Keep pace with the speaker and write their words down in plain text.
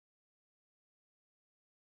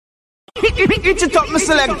It's a top, my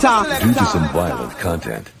selector. Due to some violent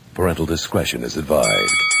content, parental discretion is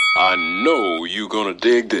advised. I know you're gonna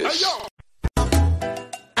dig this.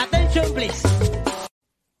 Attention, please.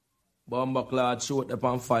 Bomber clad shoot up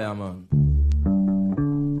on fire, man.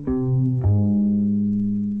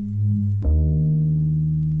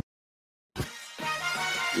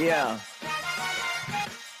 Yeah.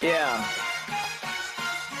 Yeah.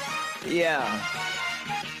 Yeah.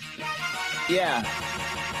 Yeah.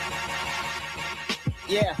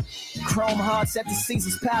 Yeah. Chrome hearts at the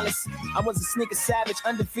Caesar's Palace. I was a sneaker savage,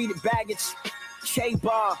 undefeated baggage.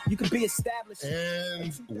 K-Bar, you can be established.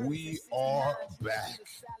 And we are back.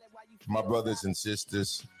 My brothers and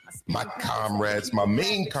sisters, my comrades, my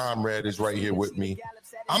main comrade is right here with me.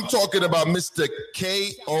 I'm talking about Mr.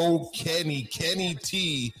 K.O. Kenny, Kenny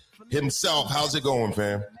T himself. How's it going,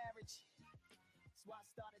 fam?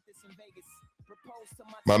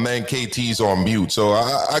 My man KT's on mute, so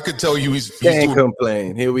I could tell you he's Can't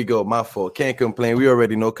complain. Here we go. My fault. Can't complain. We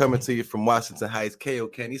already know. Coming to you from Washington Heights, K.O.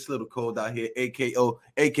 Kenny. It's a little cold out here.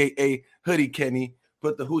 A.K.A. Hoodie Kenny.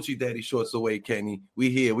 Put the Hoochie Daddy shorts away, Kenny. We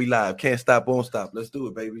here. We live. Can't stop, won't stop. Let's do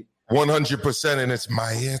it, baby. 100%, and it's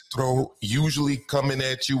Maestro, usually coming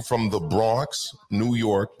at you from the Bronx, New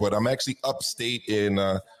York, but I'm actually upstate in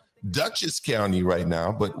Dutchess County right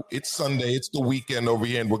now, but it's Sunday. It's the weekend over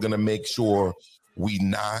here, and we're going to make sure we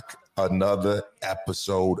knock another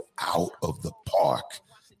episode out of the park.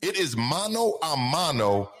 It is Mano a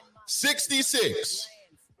Mano 66.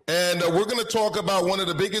 And we're going to talk about one of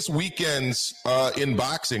the biggest weekends in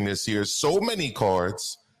boxing this year. So many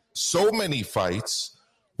cards, so many fights.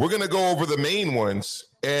 We're going to go over the main ones.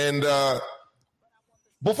 And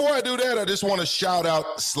before I do that, I just want to shout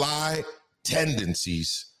out Sly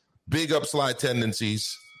Tendencies. Big up Sly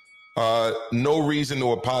Tendencies. No reason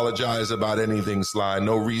to apologize about anything, Sly.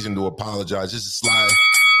 No reason to apologize. This is Sly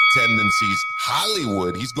Tendencies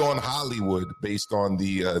Hollywood. He's gone Hollywood based on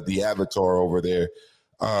the avatar over there.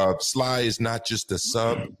 Sly is not just a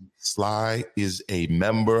sub. Sly is a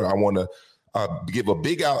member. I want to give a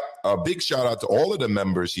big shout out to all of the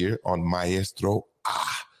members here on Maestro.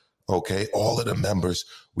 Okay, all of the members.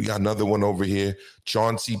 We got another one over here.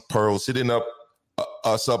 Chauncey Pearl sitting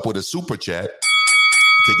us up with a super chat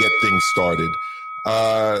to get things started.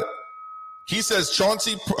 He says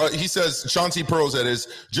Chauncey Pearls, that is,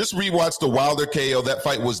 just rewatch the Wilder KO. That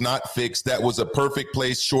fight was not fixed. That was a perfect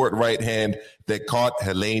place, short right hand that caught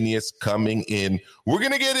Helenius coming in. We're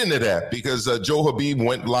going to get into that because Joe Habib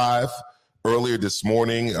went live earlier this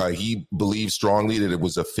morning. He believes strongly that it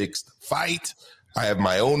was a fixed fight. I have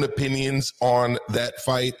my own opinions on that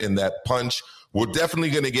fight and that punch. We're definitely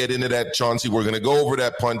going to get into that, Chauncey. We're going to go over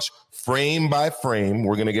that punch frame by frame.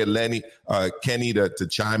 We're going to get Kenny to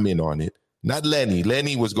chime in on it. Not Lenny.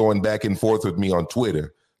 Lenny was going back and forth with me on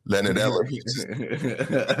Twitter. Leonard Eloise.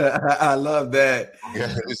 I love that.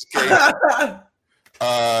 Yeah, it's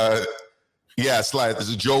yeah, Sly.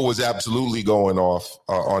 Joe was absolutely going off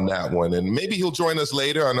on that one, and maybe he'll join us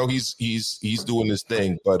later. I know he's doing his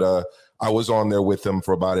thing, but I was on there with him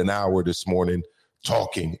for about an hour this morning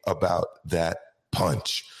talking about that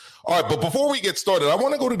punch. All right, but before we get started, I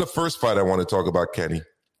want to go to the first fight I want to talk about, Kenny.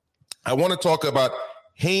 I want to talk about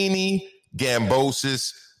Haney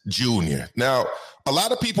Gambosis Jr. Now, a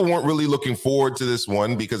lot of people weren't really looking forward to this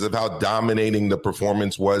one because of how dominating the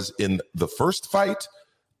performance was in the first fight.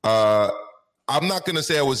 I'm not going to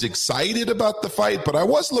say I was excited about the fight, but I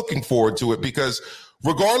was looking forward to it because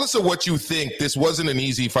regardless of what you think, this wasn't an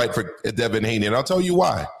easy fight for Devin Haney, and I'll tell you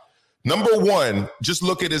why. Number one, just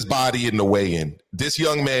look at his body in the weigh-in. This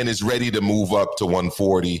young man is ready to move up to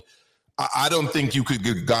 140. I don't think you could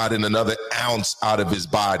get gotten another ounce out of his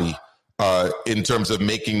body in terms of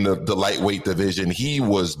making the lightweight division. He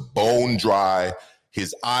was bone dry.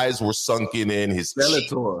 His eyes were sunken in. His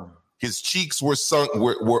cheeks were sunk.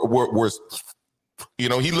 Were you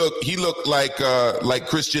know, he looked like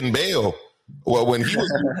Christian Bale. Well, when he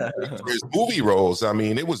was for his movie roles, I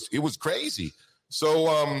mean, it was crazy.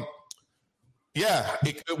 So yeah,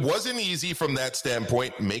 it wasn't easy from that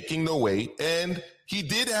standpoint, making the weight. And he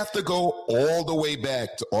did have to go all the way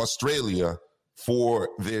back to Australia for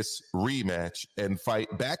this rematch and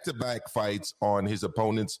fight back-to-back fights on his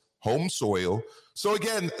opponent's home soil. So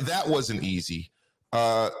again, that wasn't easy.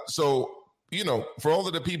 So, you know, for all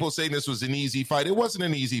of the people saying this was an easy fight, it wasn't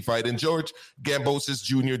an easy fight. And George Gambosis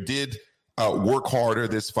Jr. did work harder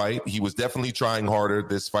this fight. He was definitely trying harder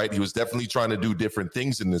this fight. He was definitely trying to do different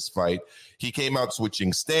things in this fight. He came out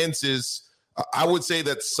switching stances. I would say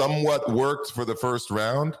that somewhat worked for the first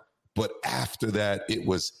round, but after that, it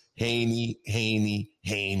was Haney.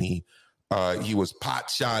 He was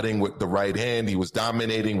pot-shotting with the right hand. He was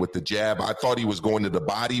dominating with the jab. I thought he was going to the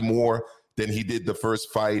body more than he did the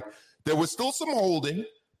first fight. There was still some holding,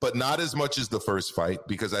 but not as much as the first fight,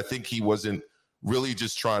 because I think he wasn't really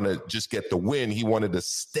just trying to just get the win. He wanted to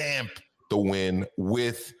stamp the win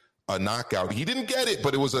with a knockout. He didn't get it,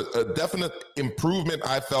 but it was a definite improvement,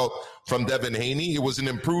 I felt, from Devin Haney. It was an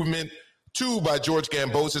improvement, too, by George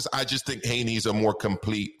Kambosos. I just think Haney's a more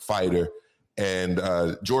complete fighter. And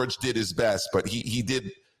George did his best, but he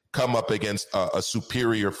did come up against a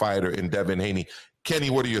superior fighter in Devin Haney. Kenny,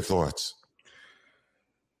 what are your thoughts?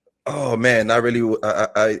 Oh man,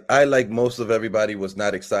 I like most of everybody was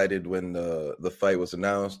not excited when the fight was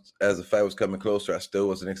announced. As the fight was coming closer, I still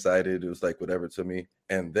wasn't excited. It was like whatever to me.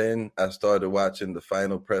 And then I started watching the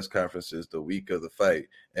final press conferences the week of the fight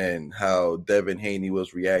and how Devin Haney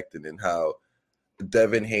was reacting and how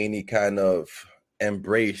Devin Haney kind of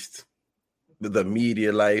embraced the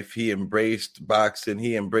media life. He embraced boxing.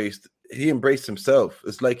 He embraced himself.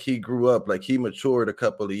 It's like he grew up, like he matured a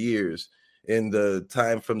couple of years in the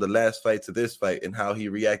time from the last fight to this fight, and how he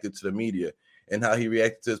reacted to the media and how he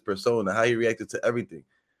reacted to his persona, how he reacted to everything.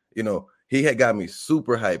 You know, he had got me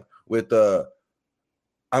super hyped with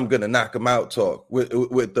I'm gonna knock him out talk, with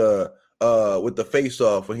the face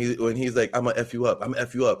off when he's like, I'm gonna F you up, I'm gonna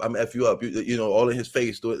F you up, I'm gonna F you up, you know, all in his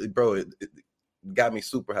face, bro. It got me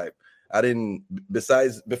super hyped.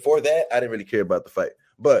 Before that, I didn't really care about the fight.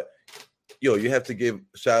 But yo, you have to give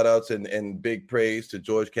shout outs and big praise to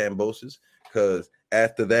George Kambosos, because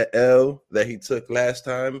after that L that he took last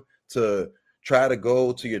time, to try to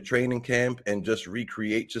go to your training camp and just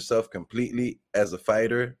recreate yourself completely as a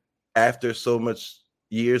fighter after so much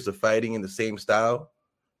years of fighting in the same style,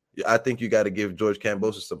 I think you got to give George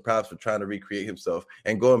Kambosos some props for trying to recreate himself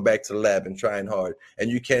and going back to the lab and trying hard.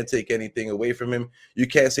 And you can't take anything away from him. You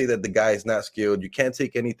can't say that the guy is not skilled. You can't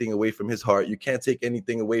take anything away from his heart. You can't take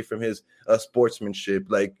anything away from his sportsmanship.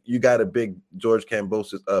 Like, you got to big George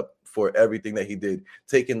Kambosos up for everything that he did,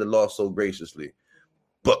 taking the loss so graciously.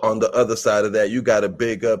 But on the other side of that, you got to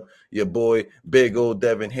big up your boy, big old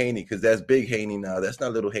Devin Haney, because that's big Haney now. That's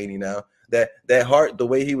not little Haney now. That heart, the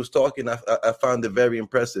way he was talking, I found it very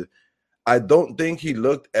impressive. I don't think he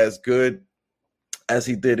looked as good as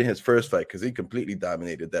he did in his first fight, because he completely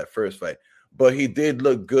dominated that first fight. But he did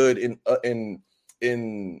look good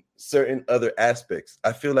in certain other aspects.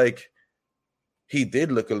 I feel like he did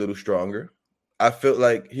look a little stronger. I felt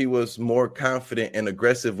like he was more confident and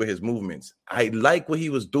aggressive with his movements. I like what he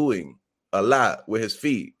was doing a lot with his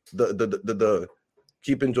feet. The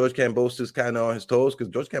keeping George Kambosos kind of on his toes,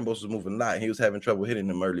 because George Kambosos was moving a lot. He was having trouble hitting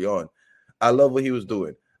him early on. I love what he was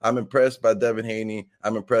doing. I'm impressed by Devin Haney.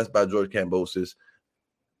 I'm impressed by George Kambosos.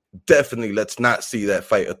 Definitely, let's not see that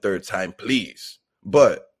fight a third time, please.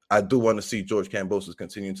 But I do want to see George Kambosos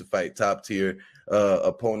continue to fight top tier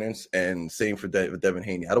opponents, and same for Devin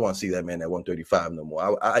Haney. I don't want to see that man at 135 no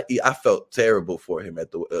more. I felt terrible for him at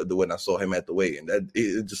the when I saw him at the weigh-in.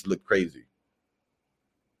 It just looked crazy.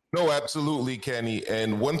 No, absolutely, Kenny.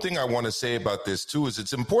 And one thing I want to say about this, too, is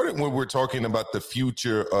it's important when we're talking about the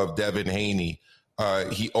future of Devin Haney.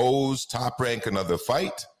 He owes Top Rank another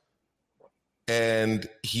fight. And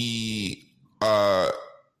he, they're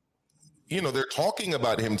talking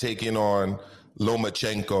about him taking on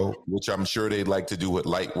Lomachenko, which I'm sure they'd like to do at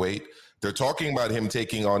lightweight. They're talking about him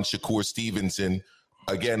taking on Shakur Stevenson,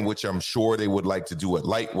 again, which I'm sure they would like to do at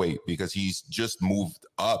lightweight, because he's just moved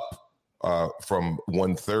up from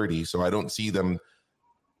 130. So I don't see them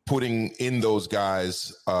putting in those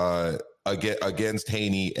guys against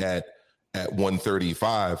Haney at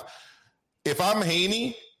 135. If I'm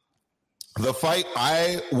Haney, the fight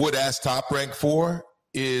I would ask Top Rank for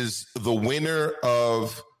is the winner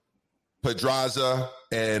of Pedraza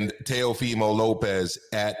and Teofimo Lopez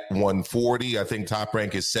at 140. I think Top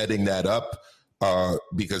Rank is setting that up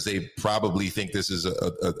because they probably think this is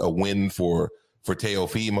a win for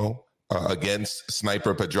Teofimo against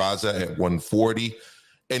Sniper Pedraza at 140.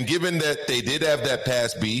 And given that they did have that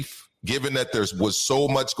past beef, given that there was so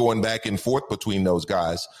much going back and forth between those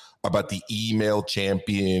guys about the email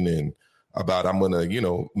champion and about I'm going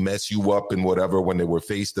to, mess you up and whatever when they were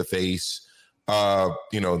face to face,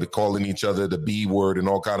 they're calling each other the B word and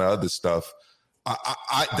all kind of other stuff.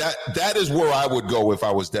 That is where I would go if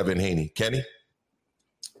I was Devin Haney. Kenny?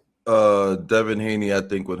 Devin Haney, I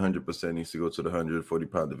think 100% needs to go to the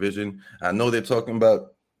 140-pound division. I know they're talking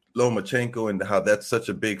about Lomachenko and how that's such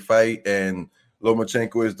a big fight, and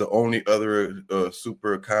Lomachenko is the only other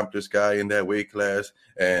super accomplished guy in that weight class,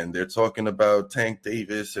 and they're talking about Tank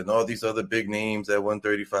Davis and all these other big names at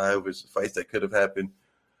 135, which fights that could have happened.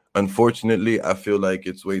 Unfortunately, I feel like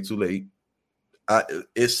it's way too late.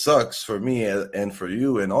 it sucks for me and for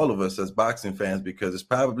you and all of us as boxing fans, because it's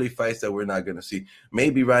probably fights that we're not going to see.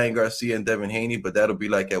 Maybe Ryan Garcia and Devin Haney, but that'll be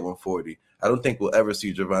like at 140. I don't think we'll ever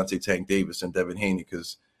see Gervonta Tank Davis and Devin Haney,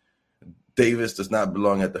 because Davis does not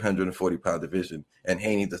belong at the 140-pound division, and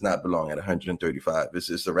Haney does not belong at 135. It's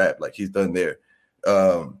just a wrap. Like, he's done there.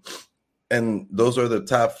 And those are the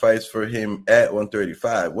top fights for him at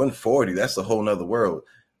 135. 140, that's a whole nother world.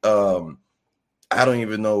 I don't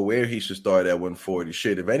even know where he should start at 140.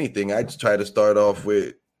 Shit, if anything, I'd try to start off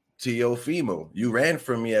with Teofimo. You ran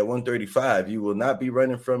from me at 135. You will not be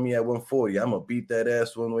running from me at 140. I'm going to beat that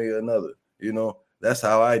ass one way or another. You know, that's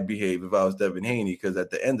how I'd behave if I was Devin Haney, because at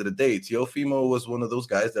the end of the day, Teofimo was one of those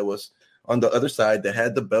guys that was on the other side that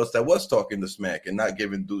had the belts, that was talking the smack and not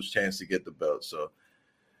giving dudes chance to get the belt. So,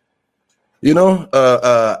 you know,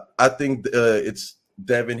 I think it's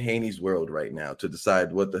Devin Haney's world right now to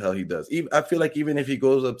decide what the hell he does. I feel like even if he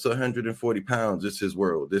goes up to 140 pounds, it's his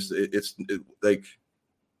world.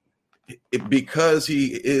 Because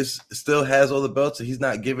he still has all the belts and he's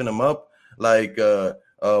not giving them up. Like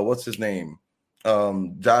what's his name?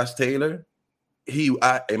 Josh Taylor.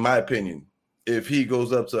 In my opinion, if he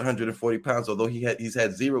goes up to 140 pounds, although he's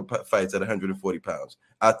had 0 fights at 140 pounds,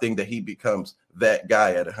 I think that he becomes that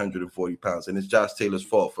guy at 140 pounds. And it's Josh Taylor's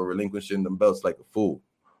fault for relinquishing them belts like a fool.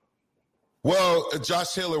 Well,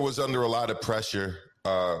 Josh Taylor was under a lot of pressure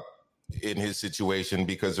in his situation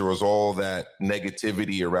because there was all that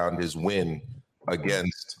negativity around his win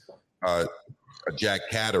against Jack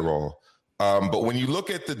Catterall. But when you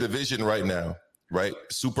look at the division right now, right,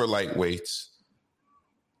 super lightweights,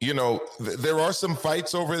 you know, there are some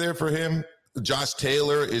fights over there for him. Josh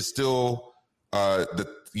Taylor is still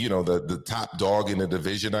the top dog in the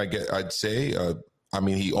division, I'd say. I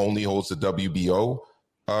mean, he only holds the WBO.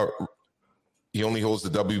 He only holds the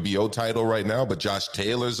WBO title right now, but Josh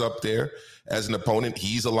Taylor's up there as an opponent.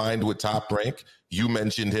 He's aligned with Top Rank. You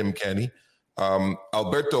mentioned him, Kenny.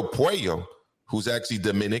 Alberto Puello, who's actually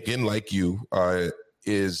Dominican like you,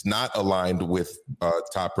 is not aligned with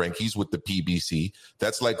Top Rank. He's with the PBC.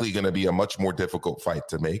 That's likely going to be a much more difficult fight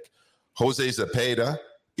to make. Jose Zepeda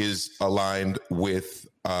is aligned with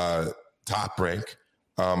Top Rank,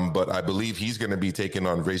 but I believe he's going to be taking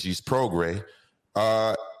on Regis Prograis.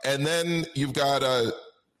 And then you've got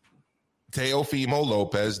Teofimo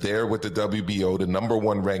Lopez there with the WBO, the number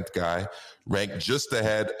 1 ranked guy, ranked just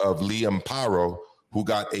ahead of Liam Paro, who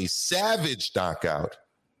got a savage knockout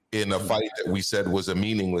in a fight that we said was a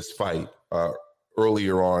meaningless fight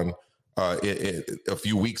earlier on a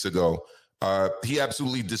few weeks ago. He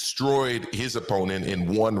absolutely destroyed his opponent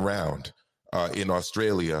in 1 round in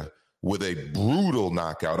Australia with a brutal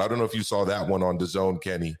knockout. I don't know if you saw that one on DAZN,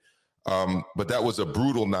 Kenny, but that was a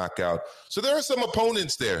brutal knockout. So there are some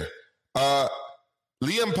opponents there.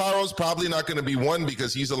 Liam Paro's probably not going to be one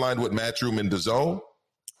because he's aligned with Matchroom and DAZN.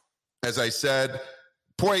 As I said,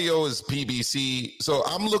 Puello is PBC. So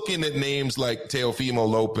I'm looking at names like Teofimo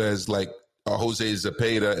Lopez, like Jose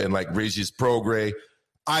Zepeda, and like Regis Prograis.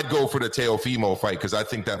 I'd go for the Teofimo fight because I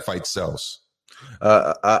think that fight sells.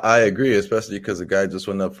 I agree, especially because the guy just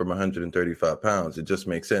went up from 135 pounds. It just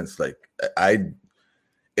makes sense. Like,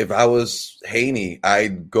 if I was Haney,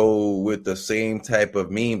 I'd go with the same type of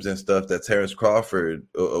memes and stuff that Terrence Crawford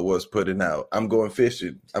was putting out. I'm going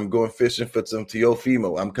fishing. I'm going fishing for some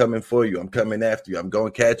Teofimo. I'm coming for you. I'm coming after you. I'm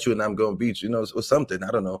going to catch you and I'm going to beat you. You know, or something. I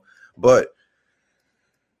don't know. But,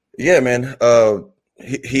 yeah, man,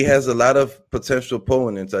 he has a lot of potential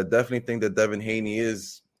opponents. I definitely think that Devin Haney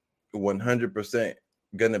is 100%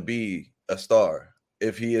 going to be a star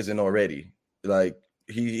if he isn't already. Like,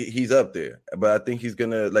 he's up there, but I think he's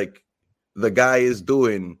gonna, like, the guy is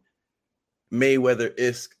doing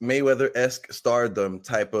Mayweather-esque stardom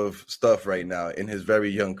type of stuff right now in his very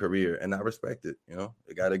young career, and I respect it. You know,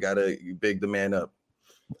 you gotta big the man up.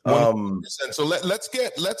 100%. So let's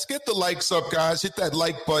get the likes up, guys. Hit that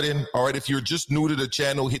like button. All right, if you're just new to the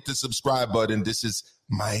channel, hit the subscribe button. This is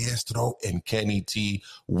Maestro and Kenny T.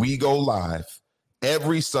 We go live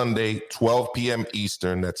every Sunday, 12 p.m.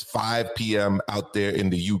 Eastern. That's 5 p.m. out there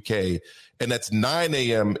in the UK. And that's 9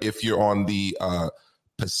 a.m. if you're on the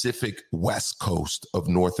Pacific West Coast of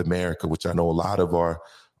North America, which I know a lot of our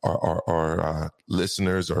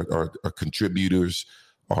listeners, our contributors,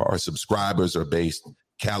 our subscribers are based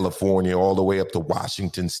California all the way up to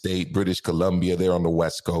Washington State, British Columbia. They're on the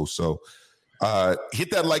West Coast. So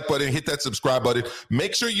hit that like button, hit that subscribe button.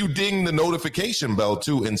 Make sure you ding the notification bell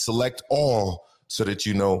too and select all, so that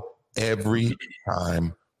you know every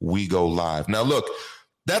time we go live. Now, look,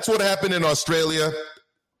 that's what happened in Australia.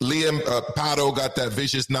 Liam Paro got that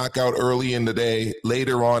vicious knockout early in the day.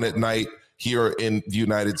 Later on at night, here in the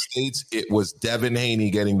United States, it was Devin Haney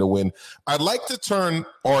getting the win. I'd like to turn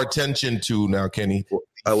our attention to now, Kenny.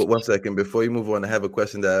 1 second before you move on. I have a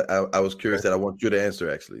question that I was curious that I want you to answer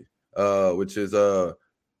actually, which is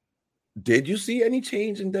did you see any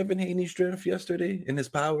change in Devin Haney's strength yesterday in his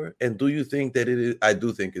power? And do you think that it is? I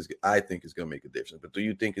think it's going to make a difference. But do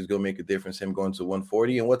you think it's going to make a difference him going to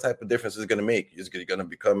 140? And what type of difference is it going to make? Is it going to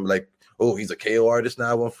become like, oh, he's a KO artist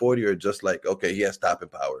now, 140, or just like, okay, he has stopping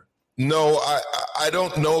power? No, I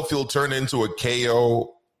don't know if he'll turn into a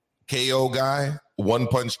KO guy, one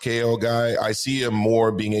punch KO guy. I see him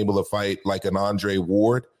more being able to fight like an Andre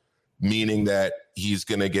Ward, meaning that he's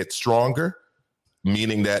going to get stronger,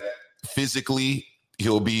 meaning that physically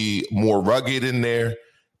he'll be more rugged in there,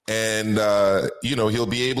 and he'll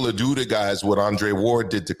be able to do to guys what Andre Ward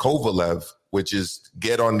did to Kovalev, which is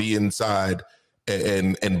get on the inside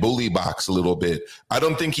and bully box a little bit. I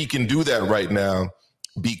don't think he can do that right now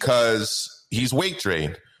because he's weight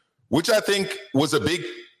trained, which I think was a big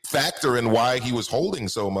factor in why he was holding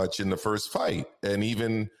so much in the first fight, and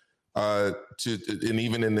even in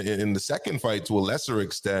the second fight to a lesser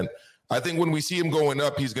extent. I think when we see him going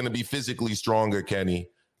up, he's going to be physically stronger, Kenny.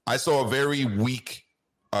 I saw a very weak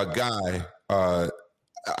guy at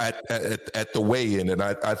the weigh-in, and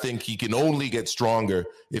I think he can only get stronger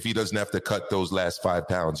if he doesn't have to cut those last 5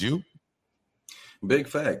 pounds. You? Big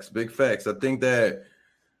facts. I think that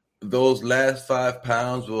those last 5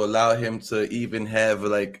 pounds will allow him to even have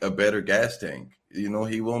like a better gas tank. He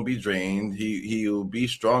won't be drained. He'll be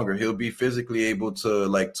stronger. He'll be physically able to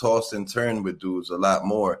like toss and turn with dudes a lot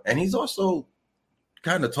more. And he's also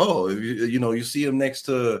kind of tall. You see him next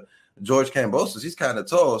to George Kambosos. He's kind of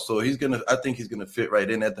tall, so I think he's gonna fit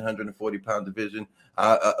right in at the 140-pound division.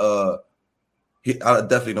 I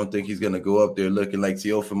definitely don't think he's gonna go up there looking like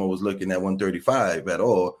Teofimo was looking at 135 at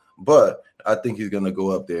all. But I think he's gonna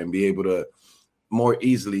go up there and be able to more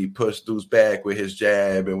easily push dudes back with his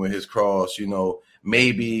jab and with his cross,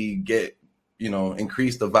 maybe get,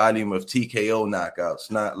 increase the volume of TKO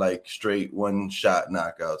knockouts, not like straight one-shot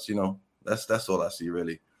knockouts, That's all I see,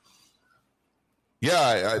 really.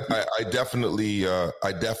 Yeah, I definitely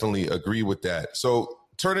agree with that. So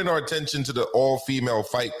turning our attention to the all-female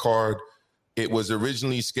fight card, it was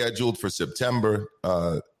originally scheduled for September.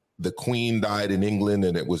 The Queen died in England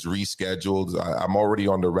and it was rescheduled. I'm already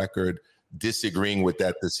on the record disagreeing with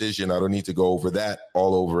that decision. I don't need to go over that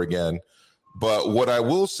all over again. But what I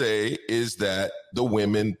will say is that the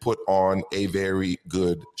women put on a very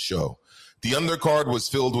good show. The undercard was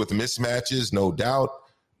filled with mismatches, no doubt.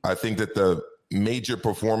 I think that the major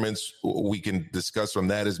performance we can discuss from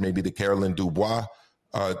that is maybe the Caroline Dubois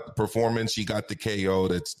performance. She got the KO.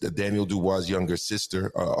 That's Daniel Dubois' younger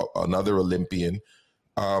sister, another Olympian.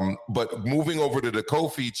 But moving over to the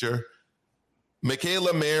co-feature,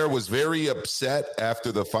 Mikaela Mayer was very upset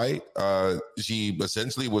after the fight. She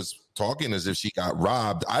essentially was talking as if she got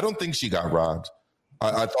robbed. I don't think she got robbed.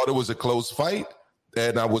 I thought it was a close fight,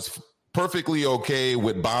 and I was perfectly okay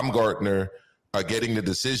with Baumgartner getting the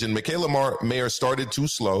decision. Mikaela Mayer started too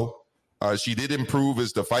slow. She did improve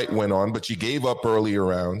as the fight went on, but she gave up earlier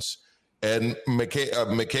rounds. And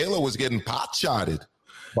Mikaela was getting pot-shotted.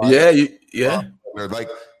 Yeah. Like,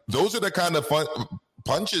 those are the kind of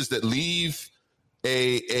punches that leave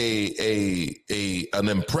an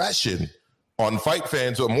impression on fight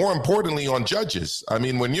fans, or more importantly on judges. I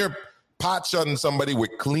mean, when you're pot-shotting somebody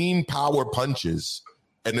with clean power punches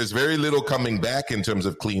and there's very little coming back in terms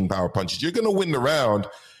of clean power punches, you're going to win the round.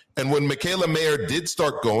 And when Mikaela Mayer did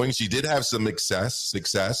start going, she did have some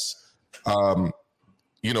success, working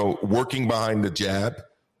behind the jab,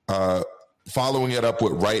 following it up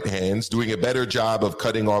with right hands, doing a better job of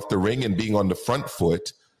cutting off the ring and being on the front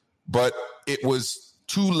foot. But it was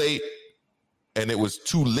too late and it was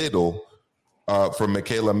too little for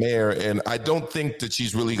Mikaela Mayer. And I don't think that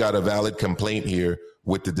she's really got a valid complaint here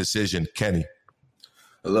with the decision. Kenny?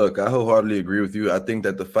 Look, I wholeheartedly agree with you. I think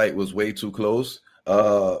that the fight was way too close.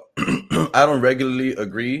 I don't regularly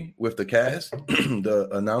agree with the cast, the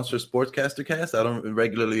announcer sportscaster cast. I don't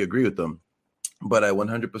regularly agree with them. But I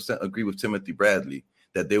 100% agree with Timothy Bradley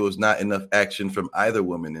that there was not enough action from either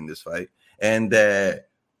woman in this fight, and that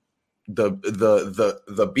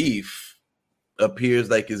the beef appears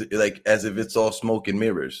like as if it's all smoke and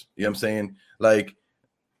mirrors. You know what I'm saying? Like,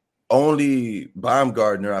 only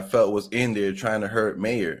Baumgartner I felt was in there trying to hurt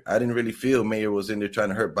Mayer. I didn't really feel Mayer was in there trying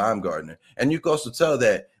to hurt Baumgartner. And you can also tell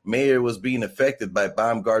that Mayer was being affected by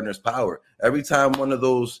Baumgartner's power. Every time one of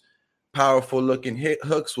those powerful looking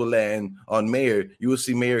hooks will land on Mayer, you will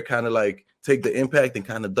see Mayer kind of like take the impact and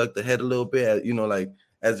kind of duck the head a little bit, like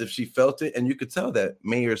as if she felt it. And you could tell that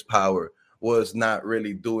Mayer's power was not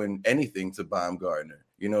really doing anything to Baumgartner.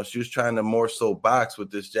 You know, she was trying to more so box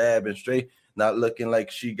with this jab and straight, not looking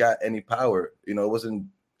like she got any power. You know, it wasn't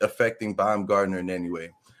affecting Baumgartner in any way.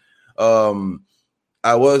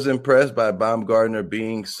 I was impressed by Baumgartner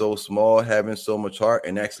being so small, having so much heart,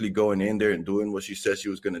 and actually going in there and doing what she said she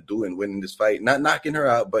was going to do and winning this fight. Not knocking her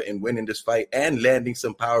out, but in winning this fight and landing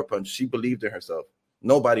some power punch. She believed in herself.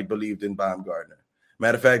 Nobody believed in Baumgartner.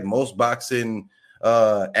 Matter of fact, most boxing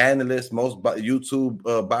analysts, most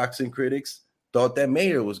YouTube boxing critics thought that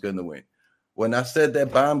Mayer was going to win. When I said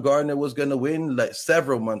that Baumgartner was going to win, like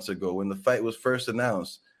several months ago when the fight was first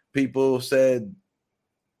announced, people said,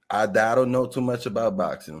 I don't know too much about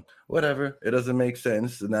boxing. Whatever. It doesn't make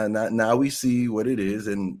sense. Now we see what it is,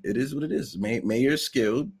 and it is what it is. Mayer's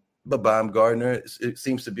skilled, but Baumgartner, it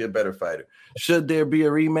seems to be a better fighter. Should there be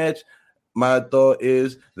a rematch? My thought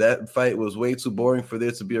is that fight was way too boring for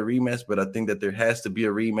there to be a rematch, but I think that there has to be a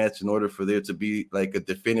rematch in order for there to be like a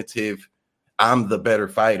definitive, I'm the better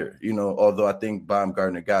fighter, you know, although I think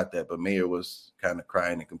Baumgartner got that, but Mayer was kind of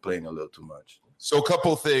crying and complaining a little too much. So a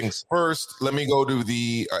couple things. First, let me go to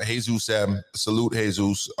the Jesus M. Salute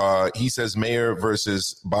Jesus. He says Mayer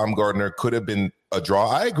versus Baumgartner could have been a draw.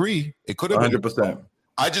 I agree. It could have 100%. been.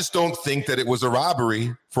 I just don't think that it was a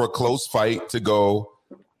robbery for a close fight to go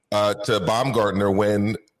to Baumgartner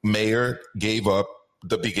when Mayer gave up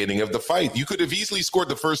the beginning of the fight. You could have easily scored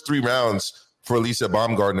the first 3 rounds for Lisa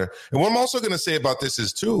Baumgartner. And what I'm also going to say about this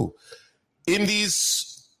is, too, in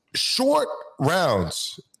these short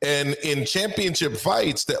rounds and in championship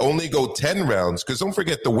fights that only go 10 rounds, because don't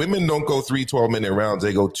forget, the women don't go 3 12-minute rounds.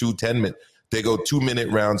 They go 2 10-minute. They go 2-minute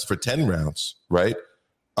rounds for 10 rounds, right?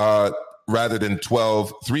 Rather than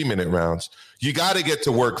 12 3-minute rounds. You got to get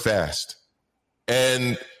to work fast.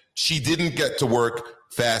 And she didn't get to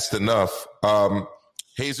work fast enough.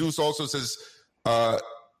 Jesus also says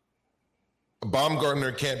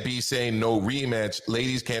Baumgartner can't be saying no rematch.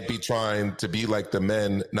 Ladies can't be trying to be like the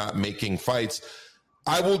men, not making fights.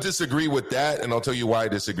 I will disagree with that, and I'll tell you why I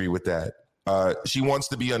disagree with that. She wants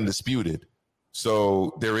to be undisputed.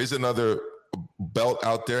 So there is another belt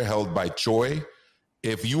out there held by Choi.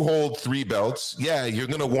 If you hold 3 belts, yeah, you're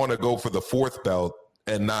going to want to go for the 4th belt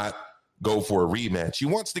and not go for a rematch. She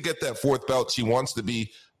wants to get that 4th belt. She wants to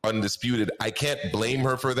be undisputed. I can't blame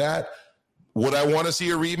her for that. Would I want to see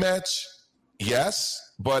a rematch? Yes,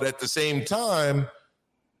 but at the same time,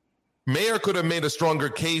 Mayer could have made a stronger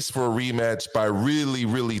case for a rematch by really,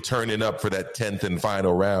 really turning up for that 10th and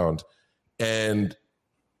final round. And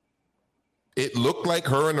it looked like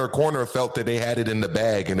her and her corner felt that they had it in the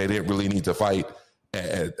bag and they didn't really need to fight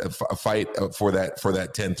for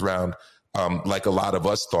that 10th round, like a lot of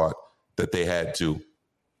us thought that they had to.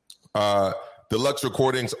 Deluxe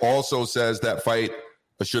Recordings also says that fight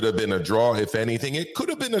should have been a draw. If anything, it could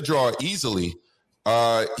have been a draw easily.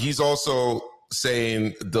 He's also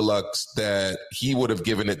saying, Deluxe, that he would have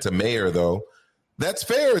given it to Mayer, though. That's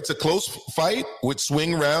fair. It's a close fight with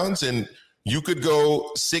swing rounds, and you could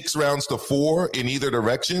go 6 rounds to 4 in either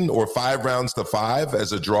direction or 5 rounds to 5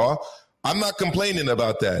 as a draw. I'm not complaining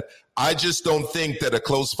about that. I just don't think that a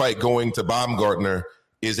close fight going to Baumgartner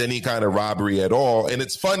is any kind of robbery at all. And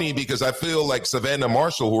it's funny because I feel like Savannah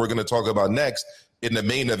Marshall, who we're going to talk about next in the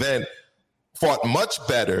main event, fought much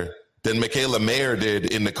better than Michaela Mayer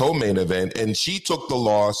did in the co-main event. And she took the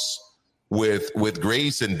loss with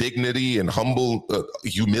grace and dignity and humble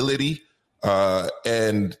humility.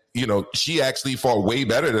 And, you know, she actually fought way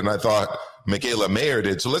better than I thought Michaela Mayer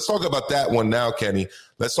did. So let's talk about that one now, Kenny.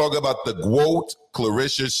 Let's talk about the GWOAT,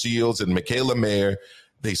 Claressa Shields and Michaela Mayer.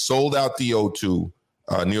 They sold out the O2,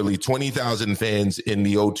 nearly 20,000 fans in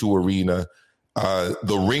the O2 arena.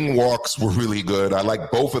 The ring walks were really good. I like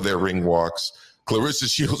both of their ring walks.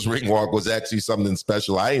 Claressa Shields' ring walk was actually something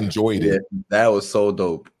special. I enjoyed it. Yeah, that was so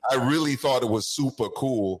dope. I really thought it was super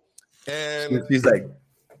cool. And she's like,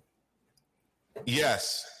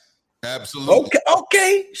 yes, absolutely.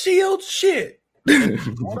 Okay, Shields, shit.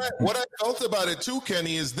 What I felt about it too,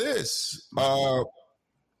 Kenny, is this.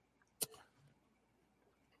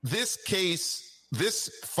 This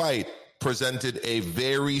fight presented a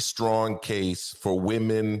very strong case for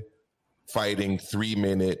women fighting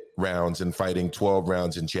 3-minute rounds and fighting 12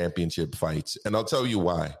 rounds in championship fights. And I'll tell you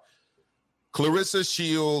why. Claressa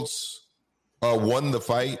Shields won the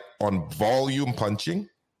fight on volume punching.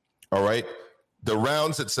 All right. The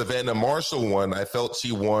rounds that Savannah Marshall won, I felt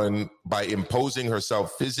she won by imposing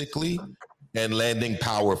herself physically and landing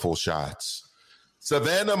powerful shots.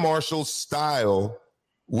 Savannah Marshall's style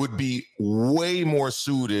would be way more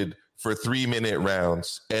suited for 3-minute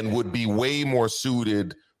rounds and would be way more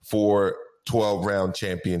suited for 12-round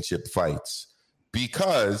championship fights,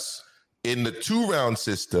 because In the 2-round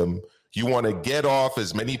system, you want to get off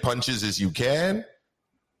as many punches as you can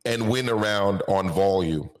and win a round on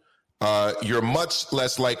volume. You're much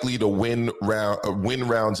less likely to win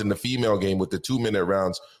rounds in the female game with the 2-minute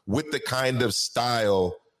rounds with the kind of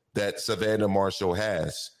style that Savannah Marshall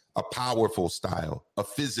has. A powerful style, a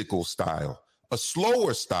physical style, a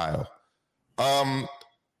slower style.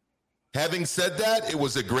 Having said that, it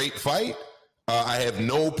was a great fight. I have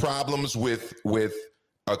no problems with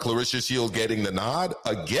Claressa Shields getting the nod.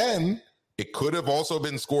 Again, it could have also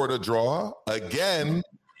been scored a draw. Again,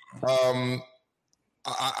 I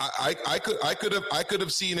could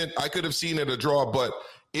have seen it. I could have seen it a draw. But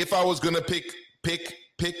if I was gonna pick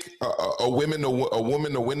a woman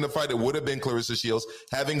to win the fight, it would have been Claressa Shields.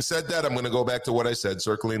 Having said that, I'm gonna go back to what I said.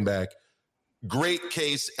 Circling back, great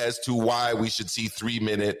case as to why we should see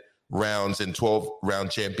 3-minute rounds and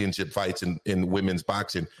 12-round championship fights in women's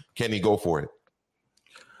boxing. Kenny, go for it.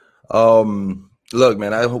 Look,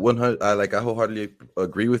 man, I wholeheartedly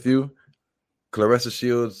agree with you. Claressa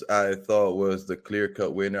Shields, I thought, was the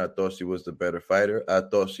clear-cut winner. I thought she was the better fighter. I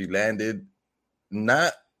thought she landed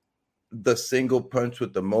not the single punch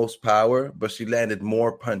with the most power, but she landed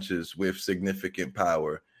more punches with significant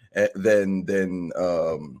power than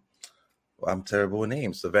I'm terrible with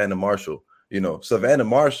names. Savannah Marshall. Savannah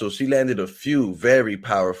Marshall, she landed a few very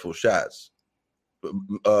powerful shots.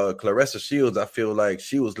 Claressa Shields, I feel like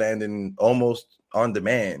she was landing almost on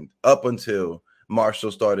demand up until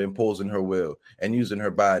Marshall started imposing her will and using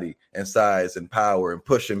her body and size and power and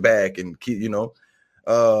pushing back and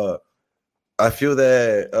I feel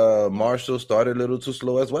that Marshall started a little too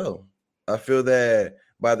slow as well. I feel that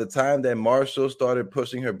by the time that Marshall started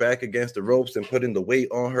pushing her back against the ropes and putting the weight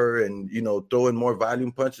on her and, throwing more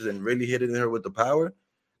volume punches and really hitting her with the power,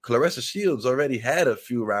 Claressa Shields already had a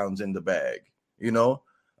few rounds in the bag,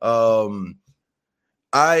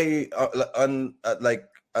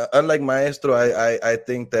 unlike Maestro, I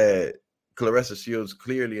think that Claressa Shields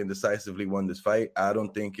clearly and decisively won this fight. I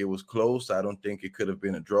don't think it was close. I don't think it could have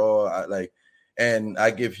been a draw. And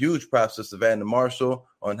I give huge props to Savannah Marshall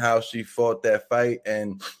on how she fought that fight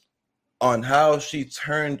and on how she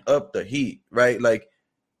turned up the heat, right? Like,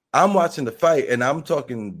 I'm watching the fight and I'm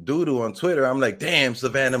talking doo-doo on Twitter. I'm like, damn,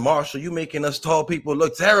 Savannah Marshall, you making us tall people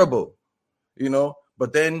look terrible,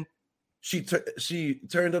 But then she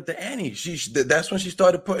turned up the ante. That's when she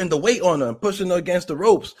started putting the weight on her and pushing her against the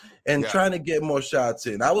ropes and trying to get more shots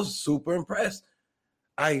in. I was super impressed.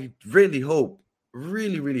 I really hope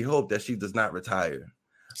that she does not retire.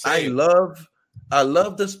 Same. I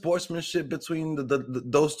love the sportsmanship between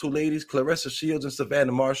those two ladies, Claressa Shields and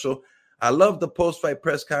Savannah Marshall. I love the post-fight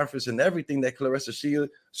press conference and everything that Claressa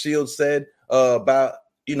Shields said about,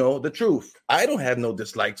 the truth. I don't have no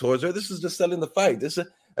dislike towards her. This is just selling the fight. This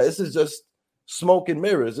is just smoke and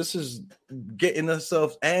mirrors. This is getting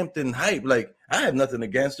ourselves amped and hyped. Like, I have nothing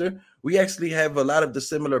against her. We actually have a lot of the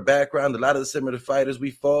similar background, a lot of the similar fighters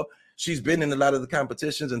we fought. She's been in a lot of the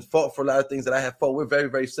competitions and fought for a lot of things that I have fought. We're very,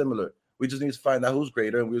 very similar. We just need to find out who's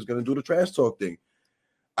greater, and we was going to do the trash talk thing.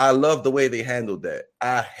 I love the way they handled that.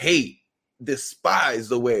 I despise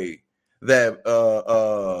the way that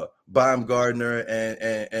Baumgardner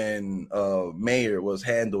and Mayer was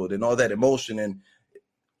handled and all that emotion and,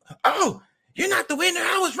 oh, you're not the winner.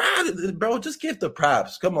 I was right. Bro, just give the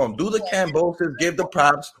props. Come on, do the Cambosis, give the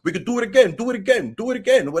props. We could do it again,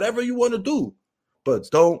 whatever you want to do.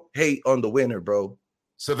 But don't hate on the winner, bro.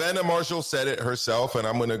 Savannah Marshall said it herself, and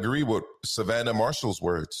I'm going to agree with Savannah Marshall's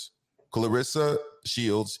words. Claressa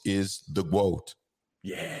Shields is the GOAT.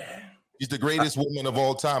 Yeah. She's the greatest woman of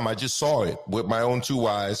all time. I just saw it with my own 2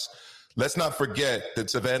 eyes. Let's not forget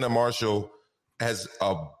that Savannah Marshall has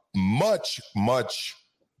a much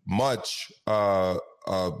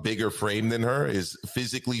bigger frame than her, is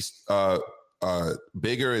physically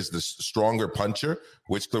bigger, is the stronger puncher,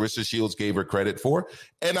 which Claressa Shields gave her credit for.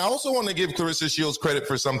 And I also want to give Claressa Shields credit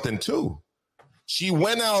for something too. She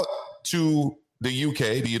went out to the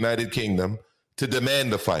UK, the United Kingdom, to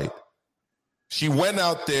demand the fight. She went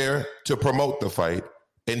out there to promote the fight,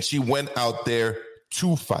 and she went out there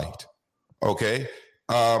to fight. Okay?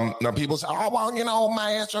 Now people say, oh, well,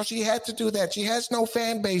 Maestro, she had to do that. She has no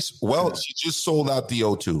fan base. Well, she just sold out the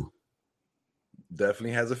O2.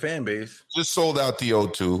 Definitely has a fan base. Just sold out the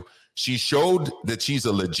O2. She showed that she's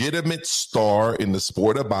a legitimate star in the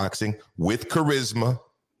sport of boxing with charisma,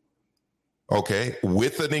 okay,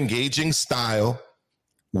 with an engaging style,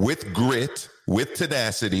 with grit, with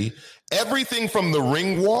tenacity. Everything from the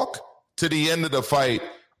ring walk to the end of the fight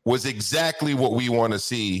was exactly what we want to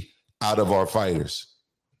see out of our fighters.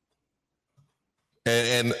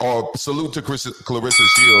 And salute to Claressa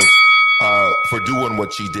Shields for doing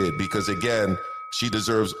what she did, because again, she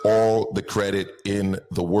deserves all the credit in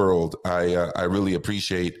the world. I really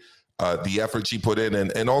appreciate the effort she put in,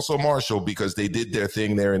 and also Marshall, because they did their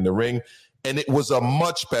thing there in the ring, and it was a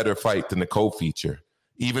much better fight than the co-feature.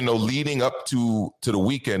 Even though leading up to the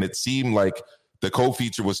weekend, it seemed like the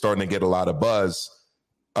co-feature was starting to get a lot of buzz.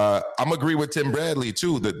 I'm agree with Tim Bradley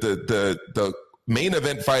too. The main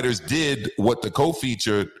event fighters did what the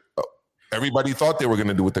co-feature everybody thought they were going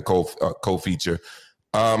to do with the co-feature.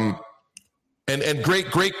 And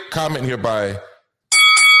great comment here by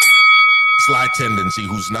Sly Tendency,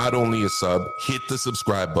 who's not only a sub, hit the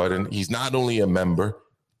subscribe button. He's not only a member,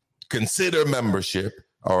 consider membership.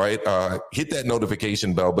 All right. Hit that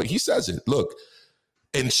notification bell. But he says it. Look,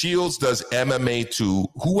 and Shields does MMA too.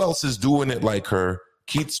 Who else is doing it like her?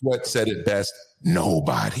 Keith Sweat said it best.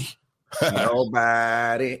 Nobody.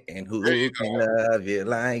 Nobody. And who can love you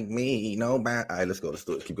like me? Nobody. All right, let's go. Let's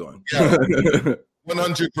do it. Keep going. Yeah,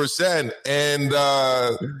 100%. And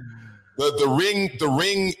the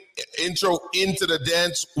ring intro into the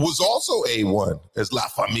dance was also A1, as La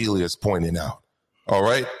Familia is pointing out. All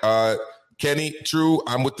right. Kenny, true,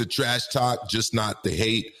 I'm with the trash talk, just not the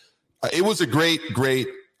hate. It was a great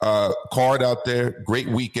card out there, great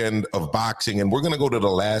weekend of boxing. And we're going to go to the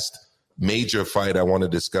last major fight I want to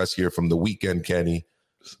discuss here from the weekend, Kenny.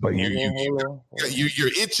 But you're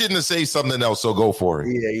itching to say something else, so go for it.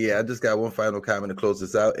 Yeah. I just got one final comment to close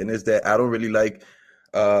this out, and it's that I don't really like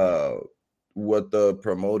what the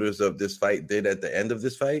promoters of this fight did at the end of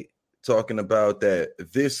this fight, talking about that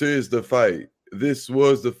this is the fight. This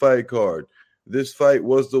was the fight card. This fight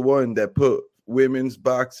was the one that put women's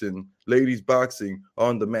boxing, ladies boxing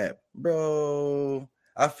on the map. Bro,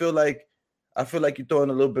 I feel like you're throwing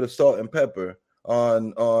a little bit of salt and pepper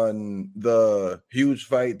on the huge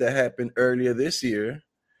fight that happened earlier this year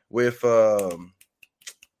with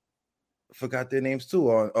forgot their names too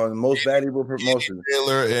on Most Valuable Promotions.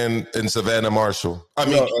 Taylor and Savannah Marshall.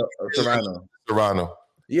 Serrano.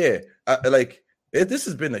 Yeah, this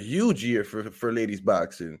has been a huge year for ladies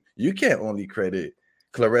boxing. You can't only credit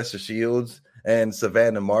Claressa Shields and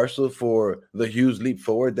Savannah Marshall for the huge leap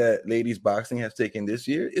forward that ladies boxing has taken this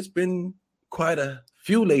year. It's been quite a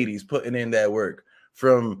few ladies putting in that work,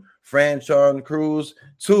 from Franchon Cruz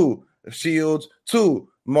to Shields to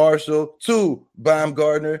Marshall to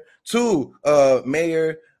Baumgardner to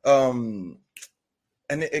Mayer, and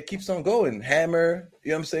it keeps on going. Hammer, you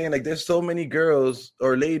know what I'm saying? Like, there's so many girls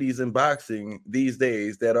or ladies in boxing these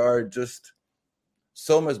days that are just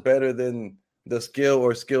so much better than the skill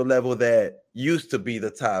level that used to be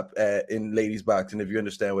the top in ladies boxing, if you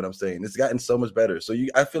understand what I'm saying. It's gotten so much better. So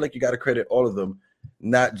I feel like you got to credit all of them,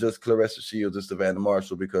 not just Claressa Shields and Savannah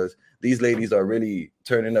Marshall, because these ladies are really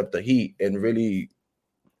turning up the heat and really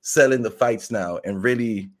selling the fights now and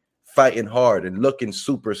really fighting hard and looking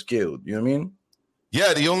super skilled. You know what I mean?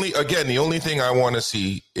 Yeah, the only thing I want to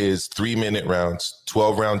see is 3-minute rounds,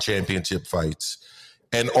 12-round championship fights.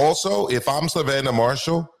 And also, if I'm Savannah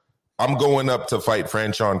Marshall, I'm going up to fight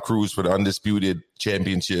Franchon Cruz for the undisputed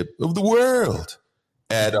championship of the world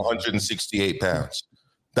at 168 pounds.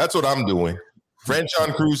 That's what I'm doing.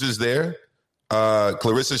 Franchon Cruz is there.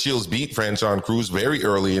 Claressa Shields beat Franchon Cruz very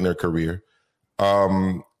early in her career.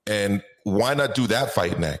 And why not do that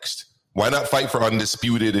fight next? Why not fight for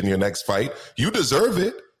undisputed in your next fight? You deserve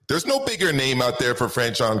it. There's no bigger name out there for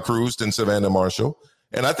Franchon Cruz than Savannah Marshall.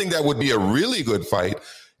 And I think that would be a really good fight.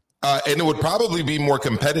 And it would probably be more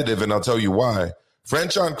competitive, and I'll tell you why.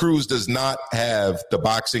 Franchon Cruz does not have the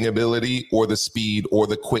boxing ability or the speed or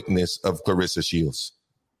the quickness of Claressa Shields.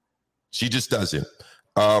 She just doesn't.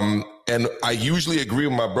 And I usually agree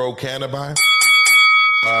with my bro Cannabis,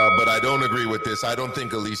 but I don't agree with this. I don't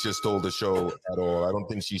think Alicia stole the show at all. I don't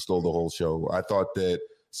think she stole the whole show. I thought that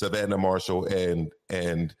Savannah Marshall and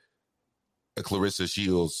Claressa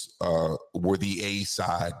Shields were the A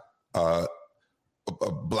side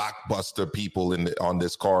blockbuster people on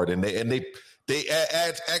this card, and they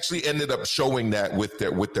actually ended up showing that with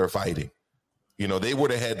their fighting. You know, they were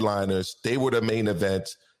the headliners, they were the main event,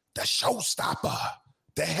 the showstopper,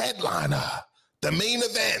 the headliner, the main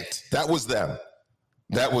event. That was them.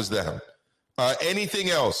 Anything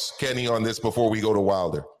else, Kenny, on this before we go to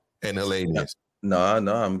Wilder and Helenius? No,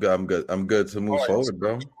 I'm good. I'm good to move forward,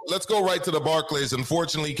 bro. Let's go right to the Barclays.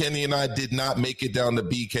 Unfortunately, Kenny and I did not make it down to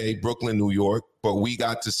BK, Brooklyn, New York, but we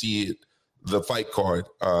got to see the fight card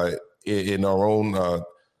in our own,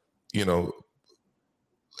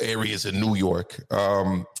 areas in New York.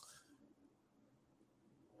 I'll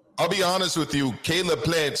be honest with you. Caleb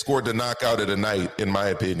Plant scored the knockout of the night, in my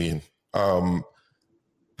opinion.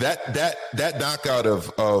 That knockout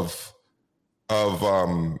of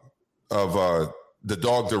the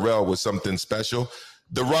dog Darrell was something special.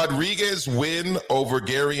 The Rodriguez win over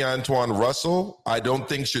Gary Antoine Russell, I don't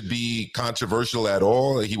think should be controversial at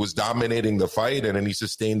all. He was dominating the fight, and then he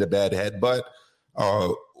sustained a bad headbutt.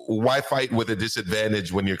 Why fight with a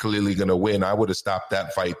disadvantage when you're clearly going to win? I would have stopped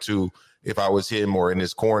that fight too if I was him or in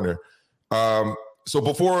his corner. So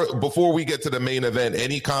before we get to the main event,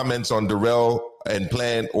 any comments on Darrell and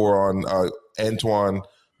Plant or on Antoine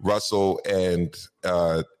Russell and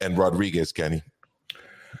Rodriguez, Kenny?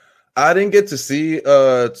 I didn't get to see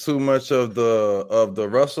too much of the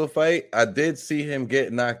Russell fight. I did see him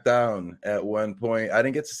get knocked down at one point. I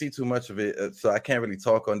didn't get to see too much of it, so I can't really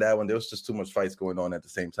talk on that one. There was just too much fights going on at the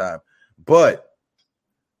same time. But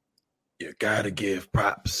you gotta give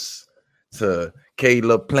props to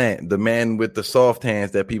Caleb Plant, the man with the soft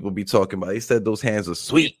hands that people be talking about. He said those hands are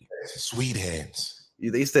sweet. Sweet hands.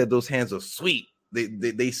 They said those hands are sweet.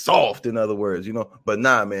 They soft, in other words, you know. But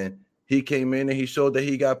nah, man. He came in and he showed that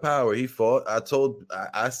he got power. He fought.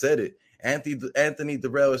 I said it. Anthony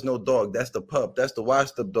Darrell is no dog. That's the pup. That's the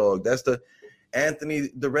washed up dog. That's the Anthony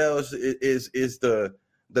Darrell is the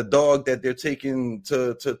dog that they're taking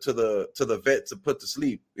to the vet to put to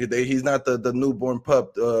sleep. He's not the newborn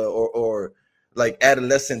pup or like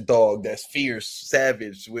adolescent dog that's fierce,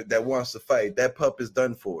 savage, that wants to fight. That pup is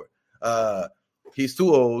done for. He's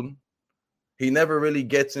too old. He never really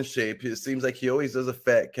gets in shape. It seems like he always does a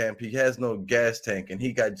fat camp. He has no gas tank, and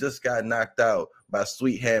he just got knocked out by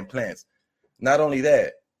Sweet Hand Plants. Not only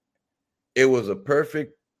that, it was a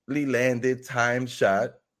perfectly landed time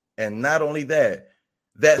shot, and not only that,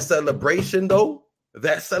 that celebration though,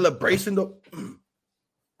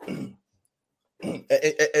 and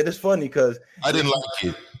it's funny because I didn't like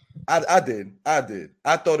it. I did.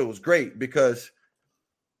 I thought it was great because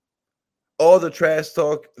all the trash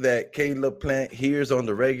talk that Caleb Plant hears on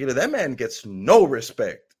the regular, that man gets no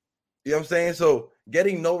respect. You know what I'm saying? So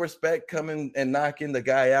getting no respect, coming and knocking the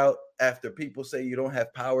guy out after people say you don't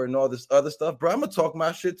have power and all this other stuff, bro, I'm gonna talk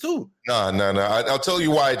my shit too. No. I'll tell you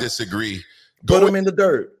why I disagree. Put him in the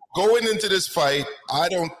dirt. Going into this fight, I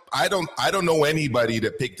don't know anybody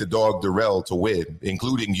that picked the dog Darrell to win,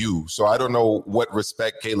 including you. So I don't know what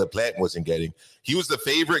respect Caleb Plant wasn't getting. He was the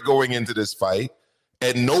favorite going into this fight.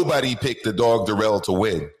 And nobody picked the dog Darrell to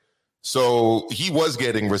win. So he was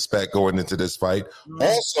getting respect going into this fight.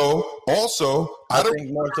 Also, I think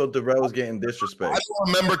more so Darrell was getting disrespect. I don't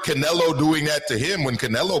remember Canelo doing that to him when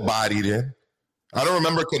Canelo bodied him. I don't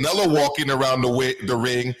remember Canelo walking around the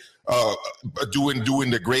ring doing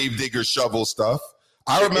the gravedigger shovel stuff.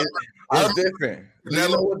 I remember it's different. Do you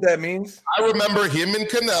know what that means? I remember him and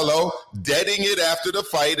Canelo deading it after the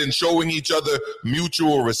fight and showing each other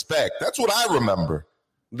mutual respect. That's what I remember.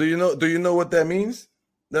 Do you know what that means?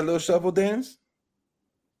 That little shuffle dance?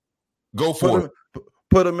 Go for it.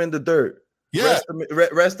 Put him in the dirt. Yeah.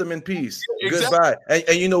 Rest him in peace. Exactly. Goodbye.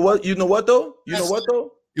 And you know what? You know what though?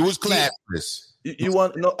 It was classless. You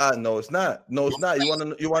want no? No, it's not. No, it's not. You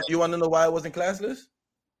want to know why it wasn't classless?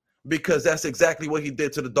 Because that's exactly what he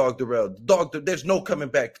did to the dog Darrell. There's no coming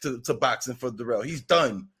back to boxing for Darrell. He's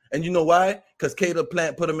done. And you know why? Because Caleb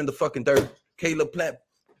Plant put him in the fucking dirt. Caleb Plant.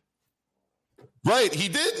 Right, he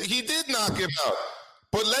did knock him out.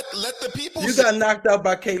 But let the people You got knocked out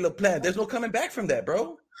by Caleb Plant. There's no coming back from that,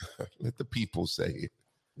 bro. Let the people say it.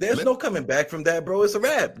 There's no coming back from that, bro. It's a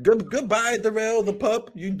wrap. Goodbye, Darrell, the pup.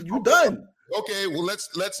 You done. Okay, well let's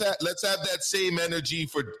have that same energy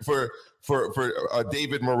for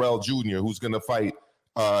David Morrell Jr., who's gonna fight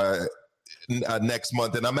next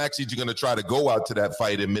month, and I'm actually going to try to go out to that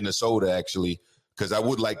fight in Minnesota, actually, because I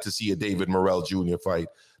would like to see a David Morrell Jr. fight.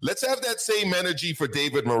 Let's have that same energy for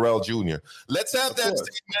David Morrell Jr. Let's have that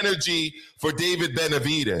same energy for David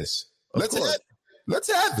Benavidez. Let's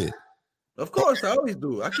have it. Of course, I always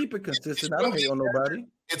do. I keep it consistent. I don't hate on nobody.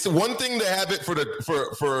 It's one thing to have it for the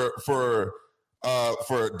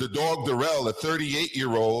dog Darrell, a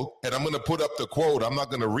 38-year-old, and I'm going to put up the quote. I'm not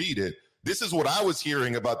going to read it. This is what I was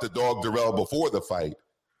hearing about the dog Darrell before the fight.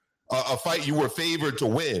 A fight you were favored to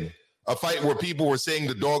win. A fight where people were saying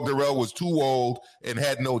the dog Darrell was too old and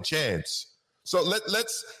had no chance. So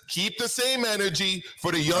let's keep the same energy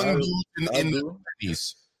for the young dude in the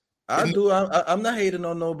 30s. I'm not hating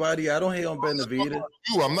on nobody. I don't hate on Benavidez.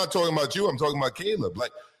 I'm not talking about you. I'm talking about Caleb.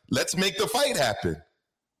 Like, let's make the fight happen.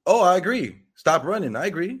 Oh, I agree. Stop running. I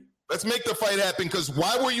agree. Let's make the fight happen, because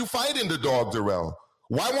why were you fighting the dog Darrell?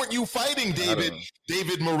 Why weren't you fighting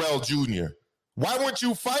David Morrell Jr.? Why weren't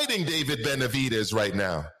you fighting David Benavidez right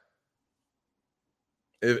now?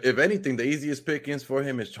 If anything, the easiest pickings for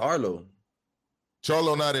him is Charlo.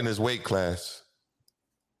 Charlo not in his weight class.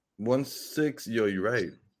 1.6. Yo, you're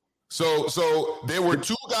right. So there were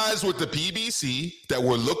two guys with the PBC that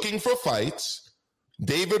were looking for fights,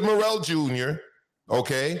 David Morrell Jr.,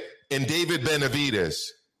 okay, and David Benavidez.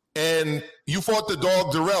 And you fought the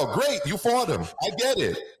dog Darrell. Great, you fought him. I get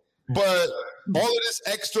it. But all of this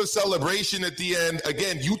extra celebration at the end,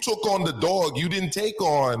 again, you took on the dog. You didn't take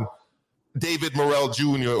on David Morrell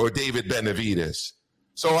Jr. or David Benavidez.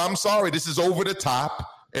 So I'm sorry, this is over the top.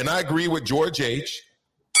 And I agree with George H.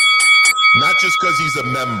 Not just because he's a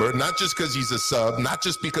member, not just because he's a sub, not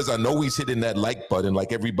just because I know he's hitting that like button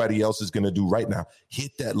like everybody else is going to do right now.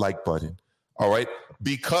 Hit that like button, all right?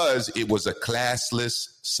 Because it was a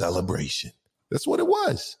classless celebration. That's what it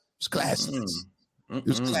was. It was classless. It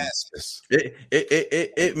was classless.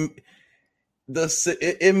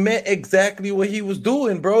 It meant exactly what he was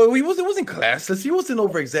doing, bro. It wasn't classless. He wasn't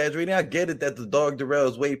over exaggerating. I get it that the dog Darrell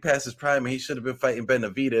is way past his prime and he should have been fighting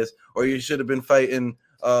Benavidez, or he should have been fighting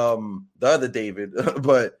the other David,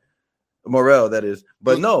 but Morrell, that is.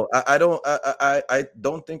 But no, I don't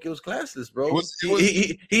think it was classless, bro.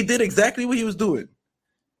 He did exactly what he was doing.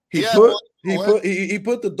 He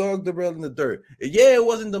put the dog Darrell in the dirt. Yeah, it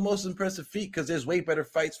wasn't the most impressive feat because there's way better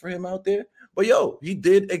fights for him out there. But yo, he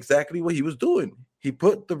did exactly what he was doing. He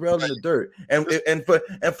put Darrell in the dirt. And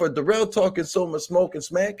for Darrell talking so much smoke and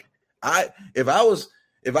smack, if I was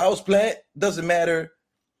Plant, doesn't matter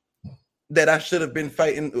that I should have been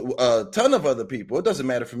fighting a ton of other people. It doesn't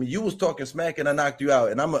matter for me. You was talking smack and I knocked you out,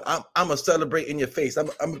 and I'm a celebrate in your face. I'm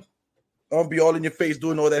gonna be all in your face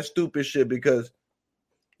doing all that stupid shit because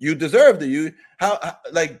you deserved it.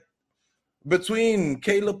 Like between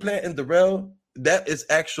Caleb Plant and Darrell, that is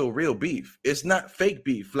actual real beef. It's not fake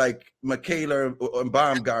beef like Michaela and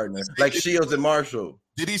Baumgartner, like Shields and Marshall.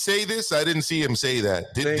 Did he say this? I didn't see him say that.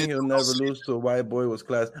 Saying he'll never lose to a white boy was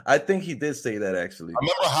class. I think he did say that, actually.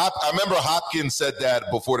 I remember Hopkins said that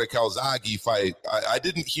before the Calzaghe fight. I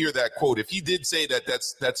didn't hear that quote. If he did say that,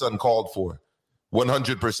 that's uncalled for.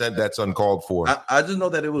 100% that's uncalled for. I just know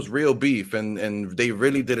that it was real beef, and they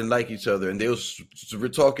really didn't like each other, and they were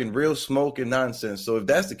talking real smoke and nonsense. So if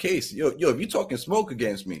that's the case, yo, if you're talking smoke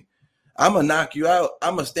against me, I'm gonna knock you out.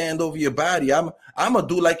 I'm gonna stand over your body. I'm gonna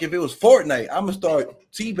do like if it was Fortnite. I'm gonna start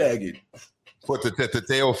teabagging. What, the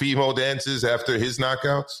Teofimo dances after his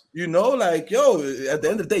knockouts? You know, like, yo, at the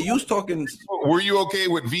end of the day, you was talking. Were you okay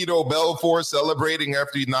with Vito Belfort celebrating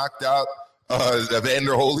after he knocked out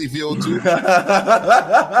Evander Holyfield too?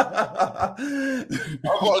 How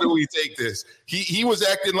far do we take this? He was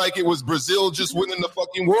acting like it was Brazil just winning the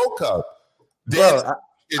fucking World Cup. Bro,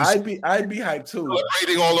 I'd be hyped too.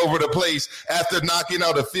 Celebrating all over the place after knocking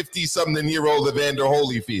out a 50-something-year-old Evander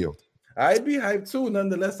Holyfield. I'd be hyped too.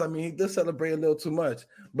 Nonetheless, I mean, he did celebrate a little too much.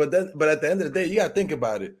 But at the end of the day, you gotta think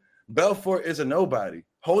about it. Belfort is a nobody.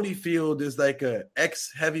 Holyfield is like a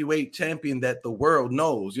ex-heavyweight champion that the world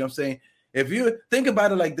knows. You know what I'm saying? If you think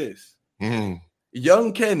about it like this,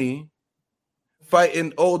 young Kenny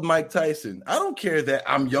fighting old Mike Tyson. I don't care that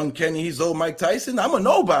I'm young Kenny, he's old Mike Tyson. I'm a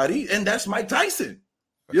nobody, and that's Mike Tyson.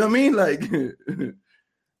 You know what I mean? Like,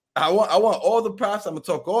 I want all the props. I'm gonna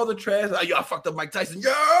talk all the trash. Like, yo, I fucked up Mike Tyson. Yo,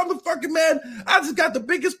 I'm the fucking man. I just got the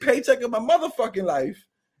biggest paycheck of my motherfucking life.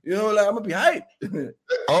 You know, like, I'm gonna be hyped.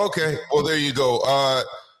 Okay, well, there you go.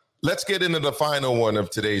 Let's get into the final one of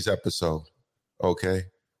today's episode. Okay,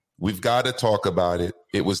 we've got to talk about it.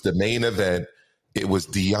 It was the main event. It was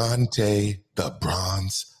Deontay the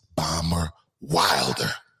Bronze Bomber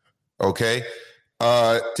Wilder. Okay.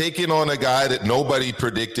 Taking on a guy that nobody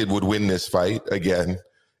predicted would win this fight again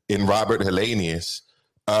in Robert Helenius.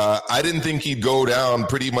 I didn't think he'd go down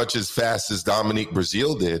pretty much as fast as Dominique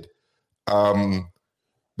Breazeale did. But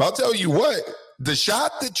I'll tell you what, the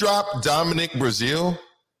shot that dropped Dominique Breazeale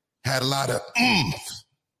had a lot of oomph.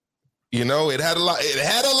 You know, it had a lot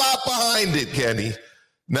behind it, Kenny.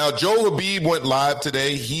 Now, Joe Habib went live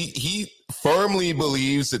today. He firmly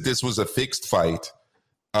believes that this was a fixed fight.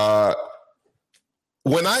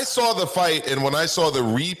 When I saw the fight and when I saw the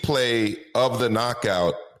replay of the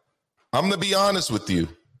knockout, I'm going to be honest with you.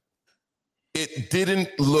 It didn't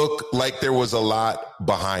look like there was a lot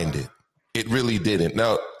behind it. It really didn't.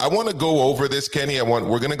 Now, I want to go over this, Kenny.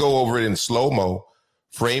 We're going to go over it in slow-mo,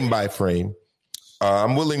 frame by frame.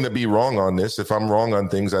 I'm willing to be wrong on this. If I'm wrong on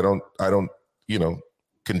things, I don't,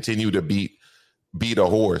 continue to beat a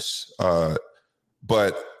horse.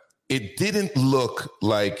 But it didn't look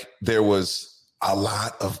like there was a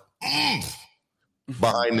lot of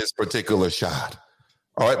behind this particular shot.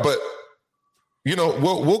 All right, but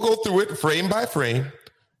we'll go through it frame by frame,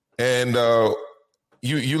 and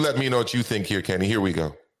you let me know what you think here, Kenny. Here we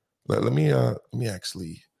go. Let me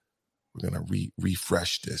actually, we're gonna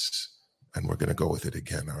refresh this, and we're gonna go with it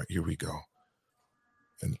again. All right, here we go.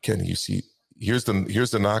 And Kenny, you see, here's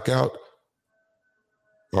the knockout.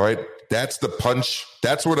 All right, that's the punch.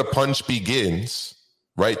 That's where the punch begins,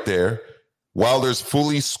 right there. Wilder's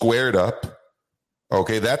fully squared up.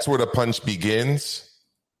 Okay, that's where the punch begins.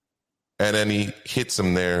 And then he hits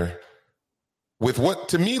him there with what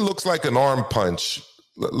to me looks like an arm punch.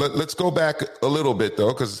 Let's go back a little bit,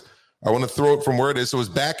 though, because I want to throw it from where it is. So his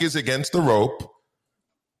back is against the rope.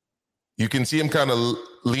 You can see him kind of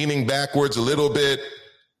leaning backwards a little bit.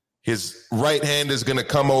 His right hand is going to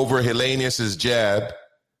come over Helenius's jab.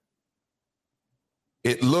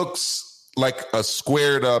 It looks like a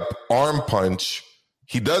squared up arm punch.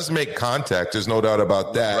 He does make contact. There's no doubt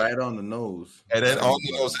about that. Right on the nose. And then on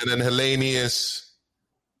the nose, and then Helenius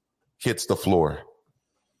hits the floor.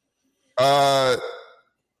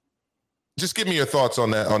 Just give me your thoughts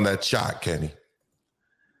on that shot, Kenny.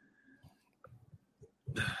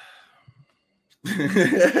 Those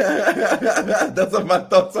are my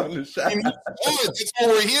thoughts on the shot. That's what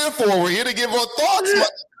we're here for. We're here to give our thoughts.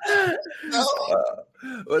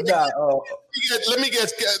 Let me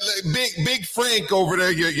guess. Big Frank over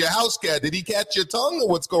there, your house cat. Did he catch your tongue, or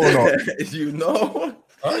what's going on? You know.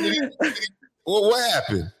 What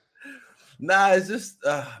happened? Nah, it's just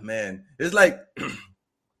man. It's like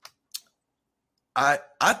I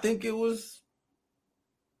think it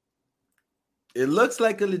looks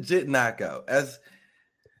like a legit knockout.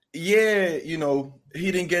 You know,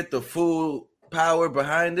 he didn't get the full power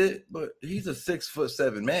behind it, but he's a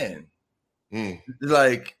 6'7" man.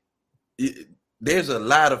 Like, there's a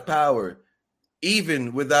lot of power,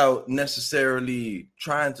 even without necessarily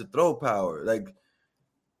trying to throw power. Like,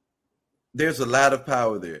 there's a lot of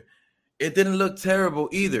power there. It didn't look terrible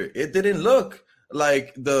either. It didn't look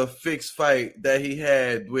like the fixed fight that he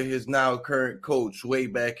had with his now current coach way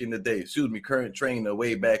back in the day. Current trainer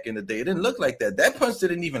way back in the day. It didn't look like that. That punch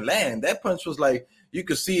didn't even land. That punch was like, you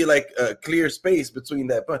could see like a clear space between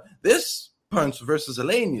that punch. This punch versus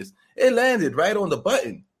Helenius, it landed right on the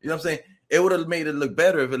button. You know what I'm saying? It would have made it look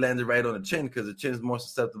better if it landed right on the chin, because the chin is more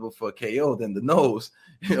susceptible for a KO than the nose.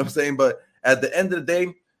 You know what I'm saying? But at the end of the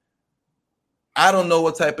day, I don't know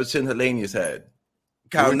what type of chin Helenius had.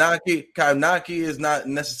 Kownacki is not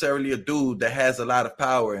necessarily a dude that has a lot of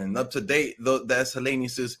power, and up to date, that's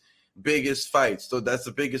Helenius's biggest fight. So that's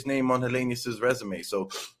the biggest name on Helenius's resume. So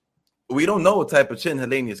we don't know what type of chin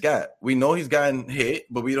Helenius got. We know he's gotten hit,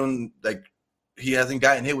 but we don't he hasn't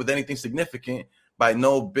gotten hit with anything significant by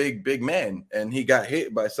no big man, and he got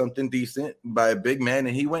hit by something decent by a big man,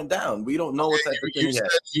 and he went down. We don't know what type of chin he had.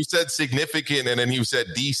 You said significant, and then you said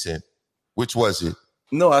decent. Which was it?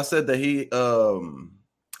 No, I said that he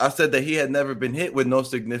had never been hit with no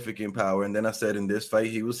significant power, and then I said in this fight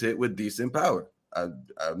he was hit with decent power. I'm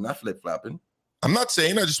not flip-flopping. I'm not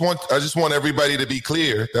saying. I just want everybody to be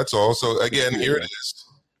clear. That's all. So again, here it is.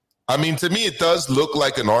 I mean, to me, it does look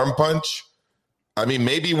like an arm punch. I mean,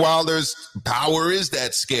 maybe Wilder's power is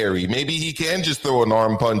that scary. Maybe he can just throw an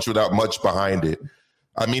arm punch without much behind it.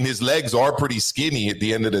 I mean, his legs are pretty skinny at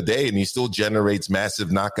the end of the day, and he still generates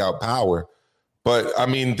massive knockout power. But, I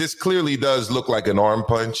mean, this clearly does look like an arm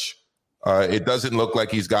punch. It doesn't look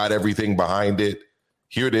like he's got everything behind it.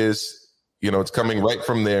 Here it is. You know, it's coming right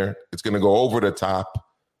from there. It's going to go over the top.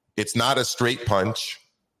 It's not a straight punch.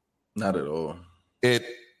 Not at all.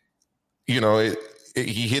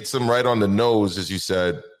 He hits him right on the nose, as you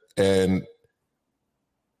said, and,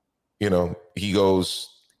 you know, he goes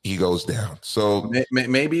down. So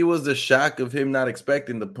maybe it was the shock of him not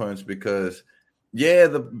expecting the punch, because, yeah,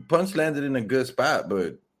 the punch landed in a good spot,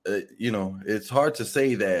 but, it's hard to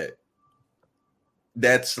say that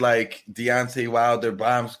that's like Deontay Wilder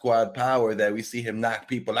bomb squad power that we see him knock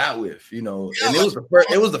people out with, and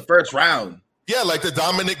it was the first round. Yeah, like the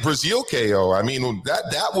Dominic Brazil KO. I mean,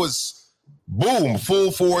 that was boom,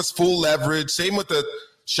 full force, full leverage. Same with the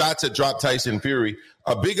shots that dropped Tyson Fury.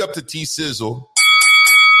 A big up to T Sizzle.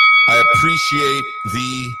 I appreciate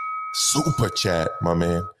the super chat, my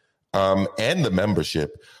man, and the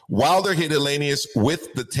membership. Wilder hit Helenius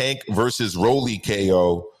with the Tank versus Rolly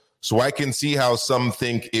KO, so I can see how some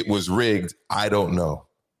think it was rigged. I don't know.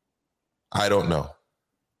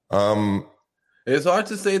 It's hard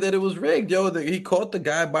to say that it was rigged, yo. He caught the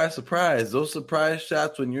guy by surprise. Those surprise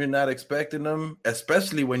shots when you're not expecting them,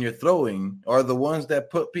 especially when you're throwing, are the ones that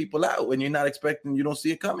put people out when you're not expecting, you don't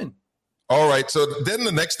see it coming. All right, so then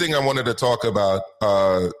the next thing I wanted to talk about,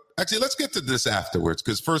 actually, let's get to this afterwards,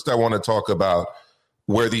 because first I want to talk about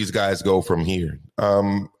where these guys go from here.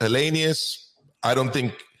 Helenius, I don't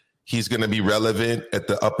think he's going to be relevant at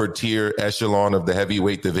the upper tier echelon of the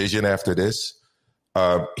heavyweight division after this.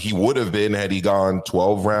 he would have been had he gone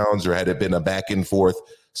 12 rounds or had it been a back and forth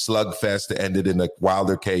slugfest that ended in a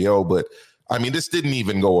Wilder KO. But I mean, this didn't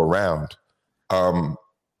even go around.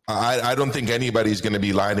 I don't think anybody's going to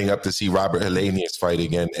be lining up to see Robert Helenius fight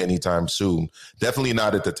again anytime soon. Definitely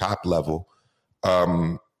not at the top level.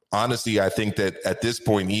 Honestly, I think that at this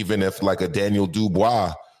point, even if like a Daniel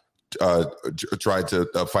Dubois tried to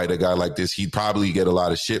fight a guy like this, he'd probably get a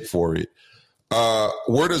lot of shit for it.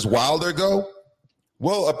 Where does Wilder go?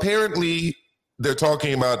 Well, apparently they're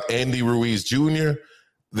talking about Andy Ruiz Jr.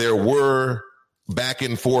 There were back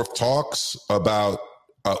and forth talks about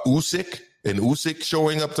Usyk and Usyk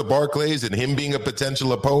showing up to Barclays and him being a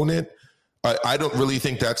potential opponent. I don't really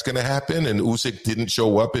think that's going to happen. And Usyk didn't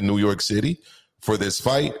show up in New York City for this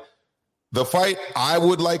fight. The fight I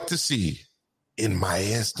would like to see in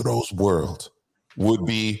Maestro's world would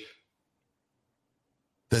be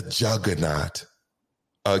the Juggernaut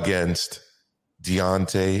against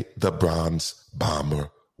Deontay the Bronze Bomber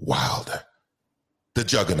Wilder. The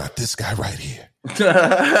Juggernaut, this guy right here.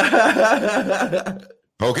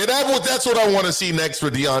 Okay, that's what I want to see next for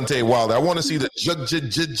Deontay Wilder. I want to see the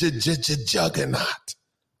Juggernaut.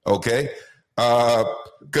 Okay,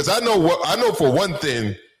 because I know for one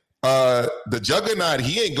thing, the Juggernaut,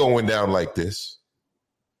 he ain't going down like this.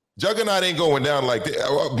 Juggernaut ain't going down like this.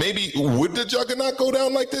 Maybe would the Juggernaut go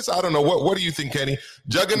down like this? I don't know. What do you think, Kenny?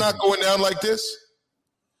 Juggernaut going down like this?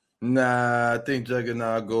 Nah, I think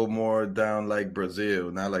Juggernaut go more down like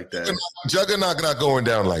Brazil, not like that. Juggernaut not going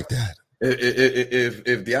down like that. If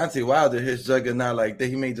Deontay Wilder hits Juggernaut like that,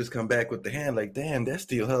 he may just come back with the hand like, damn, that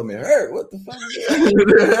steel helmet hurt. What the fuck?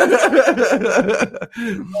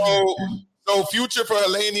 So future for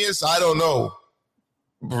Helenius, I don't know.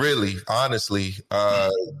 Really, honestly,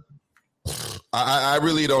 I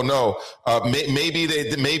really don't know.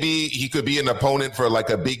 Maybe he could be an opponent for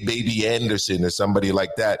like a big baby Anderson or somebody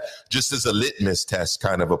like that, just as a litmus test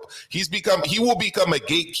kind of he will become a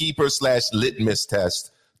gatekeeper / litmus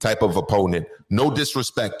test type of opponent. No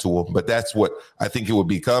disrespect to him, but that's what I think it would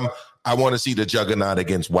become. I want to see the Juggernaut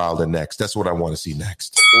against Wilder next. That's what I want to see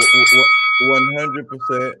next.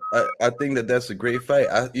 100%. I think that's a great fight.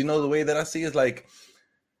 The way that I see it is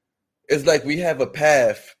it's like we have a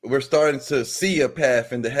path. We're starting to see a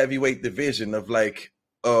path in the heavyweight division of like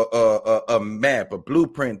a map, a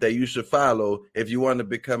blueprint that you should follow if you want to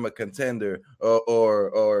become a contender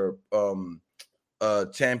or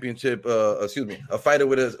championship. A fighter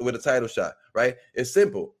with a title shot. Right? It's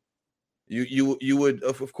simple. You would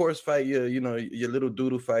of course fight your little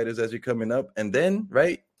doodle fighters as you're coming up, and then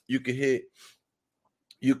right you could hit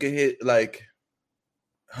like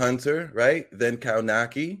Hunter, right? Then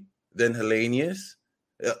Kaunaki. Then Helenius,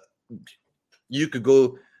 you could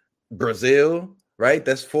go Brazil, right?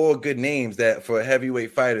 That's 4 good names that for a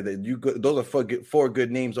heavyweight fighter those are 4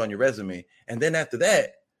 good names on your resume. And then after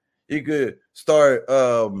that, you could start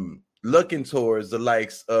looking towards the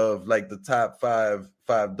likes of like the top five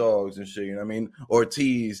dogs and shit. You know what I mean?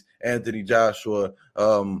 Ortiz, Anthony Joshua,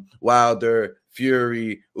 Wilder,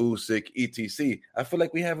 Fury, Usyk, etc. I feel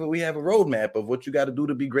like we have a roadmap of what you got to do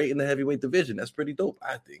to be great in the heavyweight division. That's pretty dope,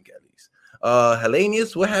 I think, at least.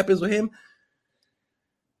 Helenius, what happens with him?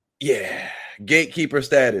 Yeah, gatekeeper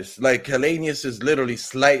status. Like Helenius is literally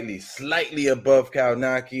slightly above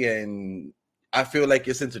Kaunaki, and I feel like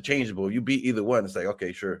it's interchangeable. You beat either one, it's like,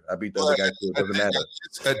 okay, sure, I beat the other guy too. It doesn't matter.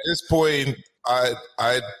 At this point,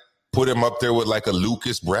 I'd put him up there with like a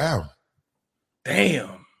Lucas Brown.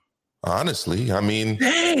 Damn. Honestly, I mean,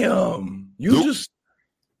 damn, he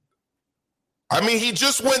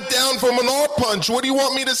just went down from an R punch. What do you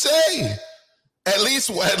want me to say? At least,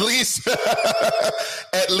 when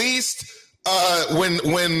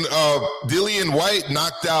Dillian White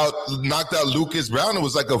knocked out Lucas Brown, it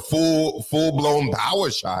was like a full blown power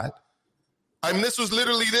shot. I mean, this was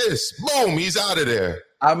literally this. Boom, he's out of there.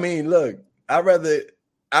 I mean, look, I'd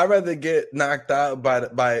rather get knocked out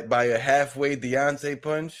by a halfway Deontay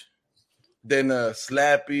punch than a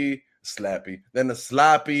sloppy,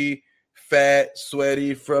 fat,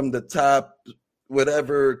 sweaty from the top,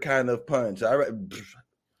 whatever kind of punch. I'd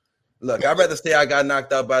rather say I got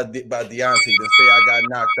knocked out by Deontay than say I got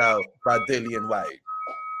knocked out by Dillian White.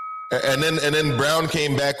 And then Brown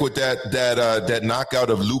came back with that knockout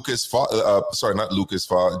of Lucas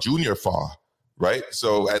Junior Faw, right?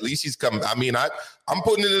 So at least he's come. I mean, I'm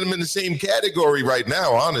putting him in the same category right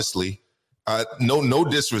now, honestly. No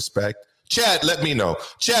disrespect. Chad, let me know.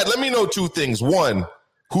 Chad, let me know 2 things. 1,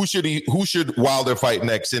 who should Wilder fight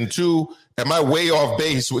next? And 2, am I way off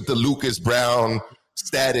base with the Lucas Brown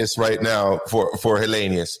status right now for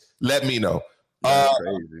Helenius? Let me know.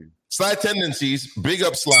 Crazy. Sly Tendencies, big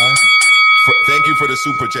up Sly. Thank you for the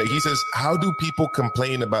super chat. He says, how do people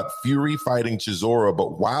complain about Fury fighting Chisora,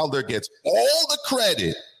 but Wilder gets all the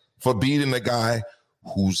credit for beating a guy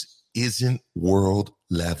who's isn't world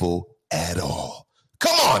level at all?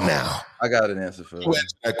 Come on now. I got an answer for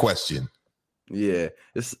that question. Yeah.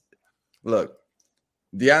 Look,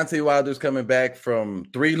 Deontay Wilder's coming back from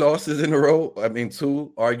 3 losses in a row. I mean,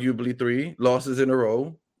 2, arguably 3 losses in a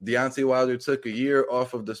row. Deontay Wilder took a year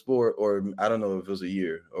off of the sport, or I don't know if it was a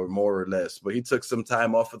year or more or less, but he took some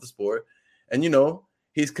time off of the sport. And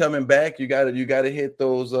he's coming back. You gotta hit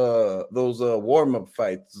those warm-up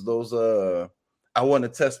fights, those I want to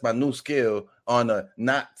test my new skill on a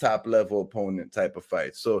not top level opponent type of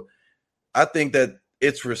fight. So I think that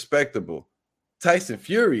it's respectable. Tyson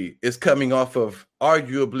Fury is coming off of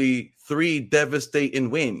arguably 3 devastating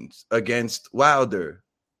wins against Wilder,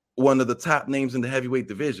 one of the top names in the heavyweight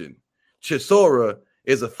division. Chisora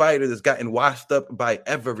is a fighter that's gotten washed up by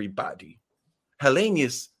everybody.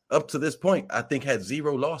 Helenius, up to this point, I think had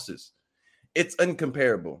 0 losses. It's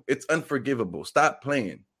uncomparable. It's unforgivable. Stop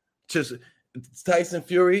playing. Tyson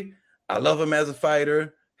Fury, I love him as a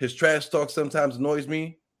fighter. His trash talk sometimes annoys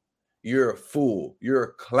me. You're a fool. You're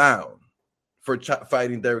a clown for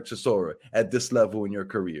fighting Derek Chisora at this level in your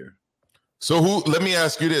career. So let me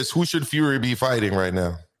ask you this. Who should Fury be fighting right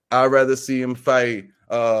now? I'd rather see him fight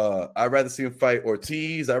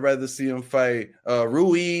Ortiz. I'd rather see him fight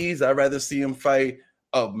Ruiz. I'd rather see him fight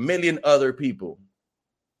a million other people.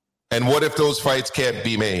 And what if those fights can't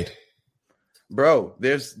be made? Bro,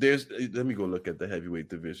 there's let me go look at the heavyweight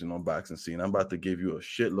division on Boxing Scene. I'm about to give you a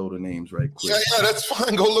shitload of names right quick. Yeah, that's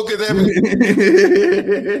fine. Go look at them.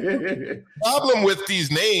 Problem with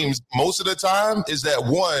these names most of the time is that,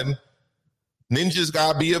 one, ninjas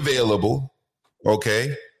gotta be available,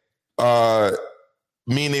 okay?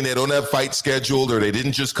 Meaning they don't have fights scheduled or they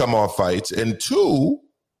didn't just come off fights. And 2,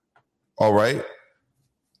 all right,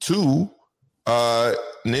 2,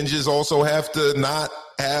 ninjas also have to not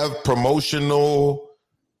have promotional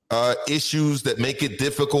issues that make it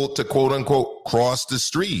difficult to quote unquote cross the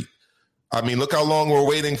street. I mean, look how long we're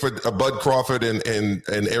waiting for Bud Crawford and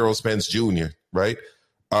Errol Spence Jr., right?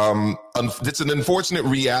 It's an unfortunate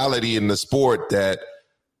reality in the sport that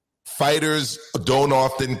fighters don't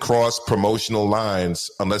often cross promotional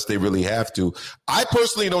lines unless they really have to. I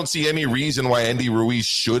personally don't see any reason why Andy Ruiz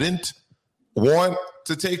shouldn't want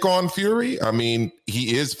to take on Fury. I mean,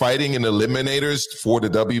 he is fighting in eliminators for the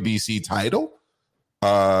WBC title.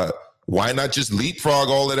 Why not just leapfrog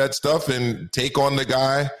all of that stuff and take on the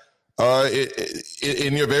guy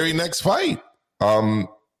in your very next fight?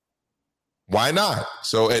 Why not?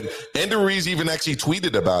 So, and Andy Ruiz even actually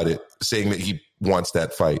tweeted about it, saying that he wants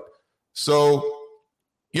that fight. So,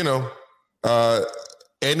 Andy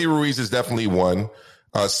Ruiz is definitely one.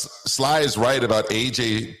 Sly is right about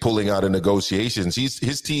AJ pulling out of negotiations.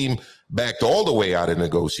 His team backed all the way out of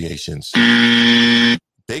negotiations.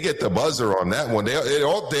 They get the buzzer on that one.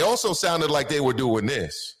 They also sounded like they were doing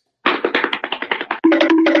this.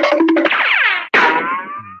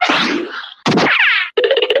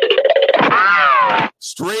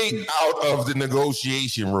 Straight out of the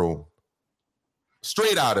negotiation room.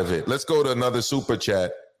 Straight out of it. Let's go to another super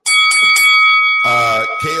chat.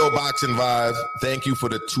 KO Boxing Vibe, thank you for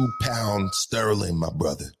the £2 sterling, my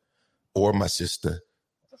brother or my sister.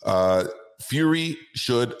 Fury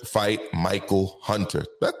should fight Michael Hunter.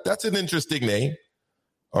 That's an interesting name.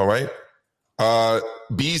 All right.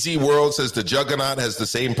 BZ World says the Juggernaut has the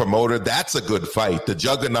same promoter. That's a good fight. The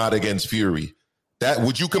Juggernaut against Fury.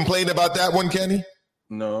 Would you complain about that one, Kenny?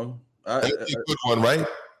 No. That'd be a good one, right?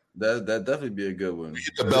 That definitely be a good one.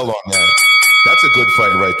 Hit the bell on that. That's a good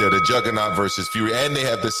fight right there. The Juggernaut versus Fury, and they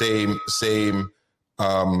have the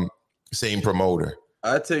same promoter.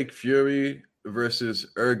 I take Fury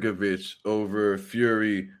versus Ergovich over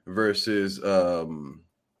Fury versus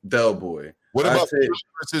Del Boy. What about Fury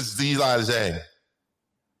versus Zhilei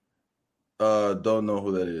Zhang? Don't know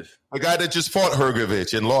who that is. The guy that just fought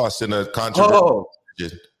Hergovich and lost in a controversial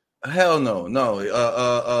decision. Hell no.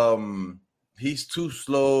 He's too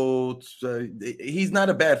slow. He's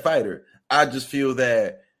not a bad fighter. I just feel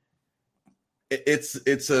that it's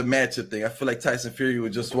a matchup thing. I feel like Tyson Fury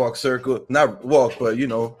would just pump circles,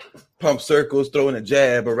 throwing a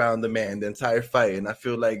jab around the man the entire fight. And I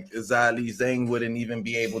feel like Zhilei Zhang wouldn't even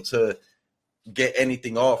be able to get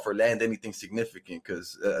anything off or land anything significant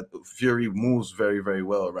because Fury moves very, very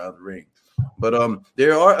well around the ring. But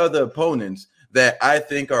there are other opponents that I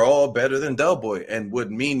think are all better than Del Boy and would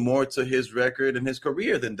mean more to his record and his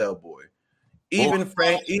career than Del Boy. Even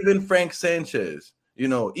Frank Sanchez,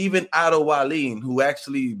 even Otto Wallin, who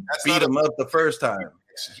actually beat him up the first time.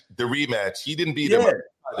 The rematch. He didn't beat him up.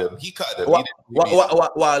 He cut him.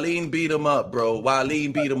 Waleem beat him up, bro.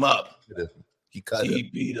 Waleem beat him up. He cut him. He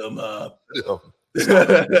beat him up.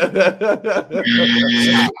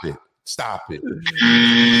 Stop it.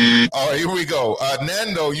 All right, here we go.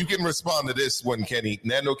 Nando, you can respond to this one, Kenny.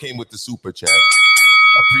 Nando came with the super chat.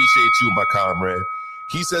 Appreciate you, my comrade.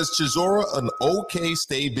 He says, Chisora, an okay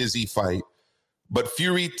stay busy fight, but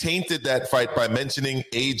Fury tainted that fight by mentioning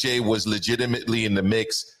AJ was legitimately in the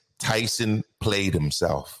mix. Tyson played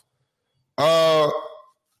himself.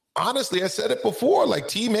 Honestly, I said it before, like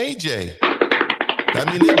Team AJ. I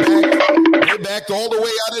mean, they backed all the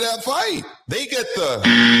way out of that fight. They get the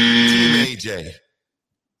Team AJ.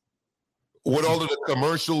 With all of the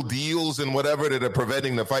commercial deals and whatever that are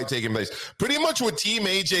preventing the fight taking place. Pretty much what Team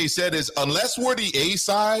AJ said is, unless we're the A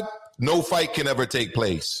side, no fight can ever take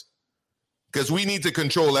place. Because we need to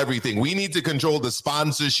control everything. We need to control the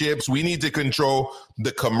sponsorships. We need to control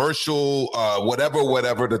the commercial,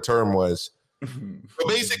 whatever the term was. So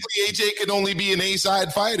basically, AJ can only be an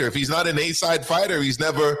A-side fighter. If he's not an A-side fighter, he's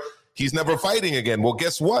never fighting again. Well,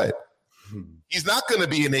 guess what? He's not going to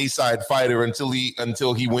be an A-side fighter until he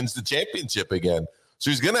wins the championship again. So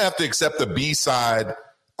he's going to have to accept a B-side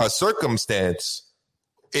circumstance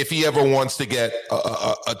if he ever wants to get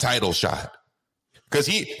a title shot.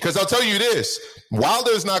 Because I'll tell you this,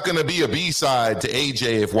 Wilder's not going to be a B-side to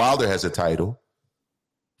AJ if Wilder has a title.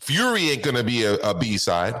 Fury ain't going to be a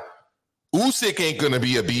B-side. Usyk ain't going to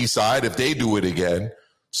be a B-side if they do it again.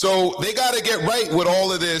 So they got to get right with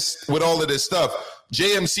all of this stuff.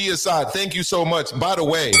 JMC Assad, thank you so much. By the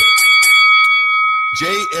way,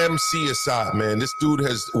 JMC Assad, man, this dude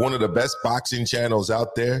has one of the best boxing channels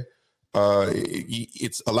out there.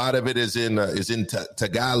 It's a lot of it is in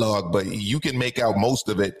Tagalog, but you can make out most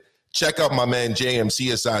of it. Check out my man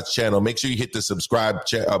JMC Assad's channel. Make sure you hit the subscribe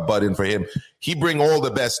button for him. He bring all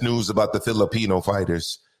the best news about the Filipino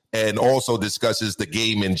fighters and also discusses the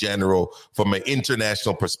game in general from an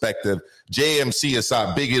international perspective. JMC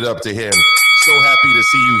Assad, big it up to him. So happy to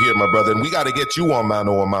see you here, my brother. And we got to get you on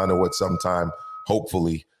Mano a Mano at some time,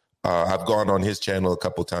 hopefully. I've gone on his channel a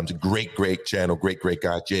couple times. Great channel. Great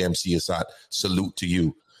guy. JMC Assad. Salute to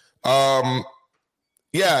you.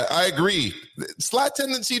 Yeah, I agree. Slight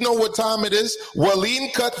tendency know what time it is.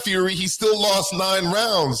 Waleem cut Fury. He still lost 9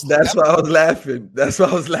 rounds. That's why I was laughing.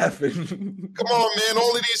 Come on, man.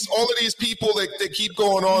 All of these people that keep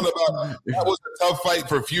going on about that was a tough fight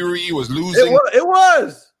for Fury. He was losing. It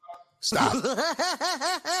was. Stop.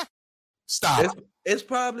 It's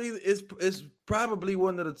probably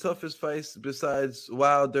one of the toughest fights besides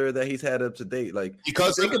Wilder that he's had up to date. Like,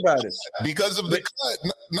 think about it. Because of the cut,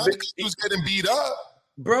 not because he was getting beat up.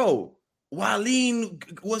 Bro,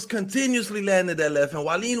 Waleem was continuously landing that left hand.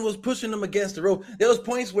 Waleem was pushing him against the rope. There was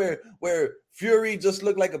points where Fury just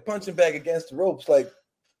looked like a punching bag against the ropes. Like,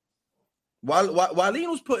 Waleem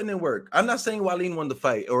was putting in work. I'm not saying Waleem won the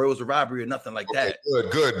fight or it was a robbery or nothing like that.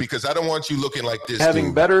 Good, because I don't want you looking like this.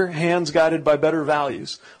 Having better hands guided by better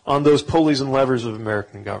values on those pulleys and levers of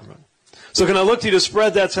American government. So can I look to you to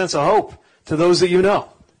spread that sense of hope to those that you know?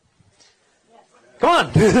 Come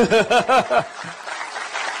on.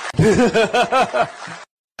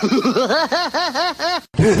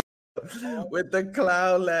 With the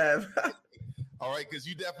clown laugh. All right, because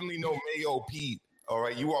you definitely know Mayo Pete. All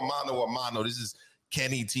right, you are Mano a Mano. This is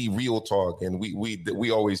Kenny T Real Talk, and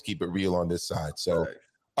we always keep it real on this side. So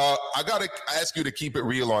I gotta ask you to keep it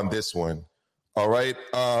real on this one. All right.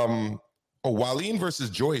 Waleem versus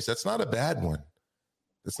Joyce. That's not a bad one.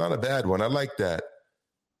 I like that.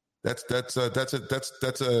 That's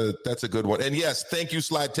a good one. And yes, thank you,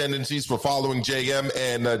 Slight Tendencies, for following JM.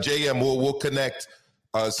 And JM, we'll connect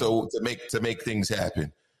so to make things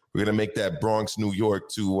happen. We're gonna make that Bronx, New York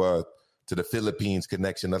to the Philippines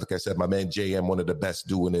connection. Like I said, my man JM, one of the best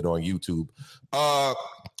doing it on YouTube.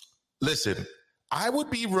 Listen, I would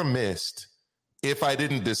be remiss if I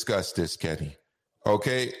didn't discuss this, Kenny.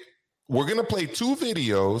 Okay, we're gonna play 2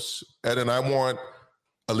 videos, and then I want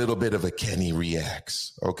a little bit of a Kenny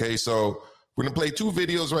reacts. Okay, so we're gonna play 2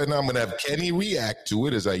 videos right now. I'm gonna have Kenny react to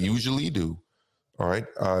it as I usually do. All right,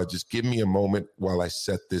 just give me a moment while I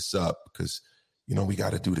set this up, because we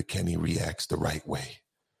got to do the Kenny reacts the right way.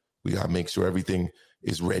 We got to make sure everything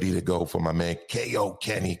is ready to go for my man KO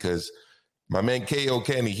Kenny, because my man KO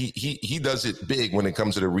Kenny, he does it big when it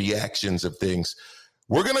comes to the reactions of things.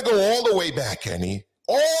 We're gonna go all the way back, Kenny,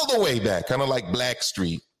 all the way back, kind of like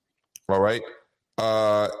Blackstreet. All right.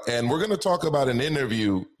 And we're going to talk about an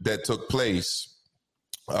interview that took place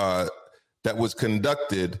that was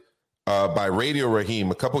conducted by Radio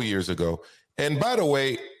Raheem a couple years ago. And by the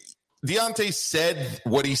way, Deontay said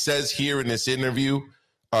what he says here in this interview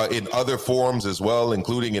in other forums as well,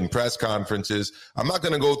 including in press conferences. I'm not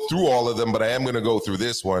going to go through all of them, but I am going to go through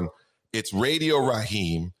this one. It's Radio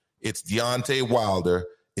Raheem. It's Deontay Wilder.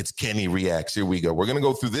 It's Kenny Reacts. Here we go. We're going to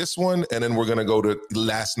go through this one, and then we're going to go to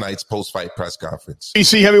last night's post-fight press conference.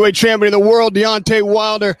 BC heavyweight champion of the world, Deontay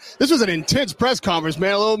Wilder. This was an intense press conference,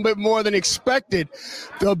 man, a little bit more than expected.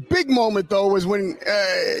 The big moment, though, was when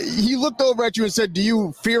he looked over at you and said, "Do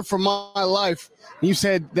you fear for my life?" And you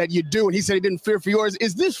said that you do, and he said he didn't fear for yours.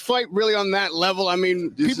 Is this fight really on that level? I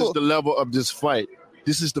mean, this is the level of this fight.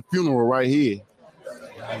 This is the funeral right here.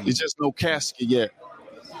 It's just no casket yet.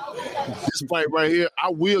 This fight right here, I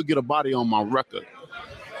will get a body on my record.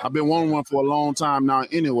 I've been wanting one for a long time now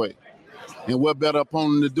anyway. And what better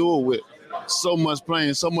opponent to do it with? So much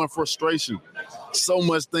pain, so much frustration, so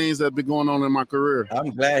much things that have been going on in my career. I'm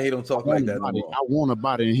glad he don't talk like that anymore. anymore. I want a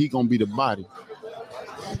body, and he going to be the body.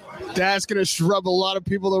 That's going to rub a lot of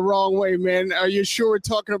people the wrong way, man. Are you sure we're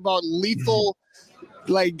talking about lethal,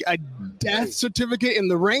 like a death certificate in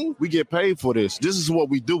the ring? We get paid for this. This is what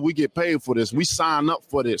we do. We get paid for this. We sign up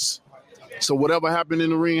for this. So whatever happened in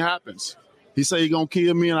the ring happens. He say he going to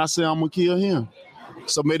kill me, and I say I'm going to kill him.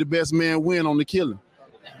 So may the best man win on the killing.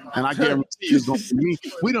 And I guarantee it's going to be me.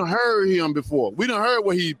 We done heard him before. We done heard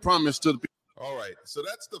what he promised to the people. All right. So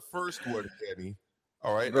that's the first one, Kenny.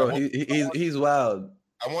 All right. Bro, he's wild.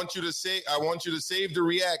 I want you to save the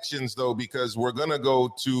reactions though, because we're gonna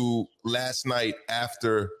go to last night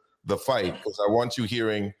after the fight, because I want you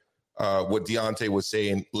hearing what Deontay was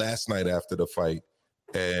saying last night after the fight,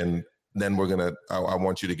 and then I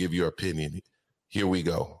want you to give your opinion. Here we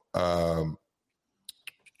go.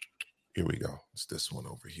 Here we go. It's this one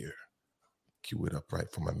over here. Cue it up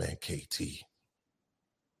right for my man KT.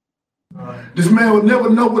 This man would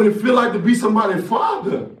never know what it feel like to be somebody's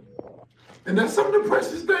father. And that's some of the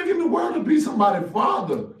precious thing in the world, to be somebody's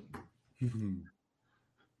father.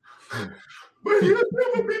 But he'll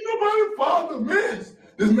never be nobody's father, man.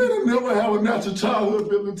 This man will never have a natural childhood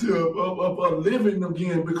ability of living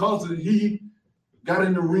again because he got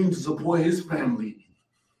in the ring to support his family.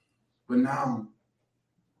 But now,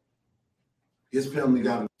 his family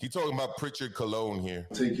got to. He talking about Pritchard Cologne here.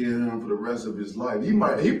 Take care of him for the rest of his life. He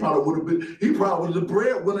probably would have the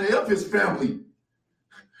breadwinner of his family.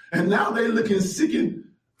 And now they looking seeking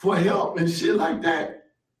for help and shit like that.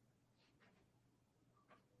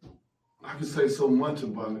 I can say so much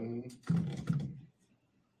about it.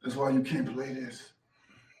 That's why you can't play this.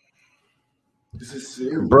 This is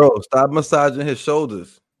serious. Bro, stop massaging his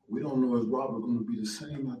shoulders. We don't know if Robert going to be the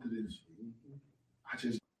same after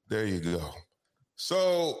this. There you go.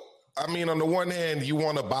 So, I mean, on the one hand, you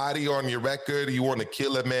want a body on your record. You want to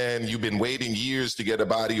kill a man. You've been waiting years to get a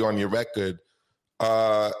body on your record.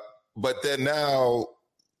 But then now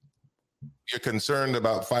you're concerned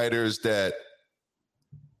about fighters that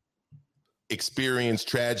experience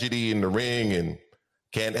tragedy in the ring and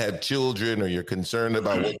can't have children, or you're concerned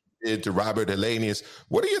about what you did to Robert Helenius.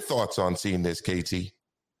 What are your thoughts on seeing this, KT?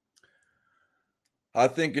 I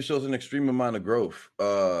think it shows an extreme amount of growth.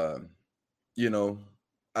 I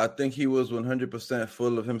think he was 100%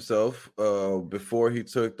 full of himself before he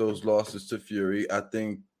took those losses to Fury. I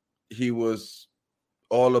think he was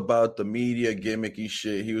all about the media gimmicky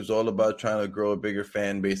shit. He was all about trying to grow a bigger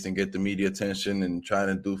fan base and get the media attention and trying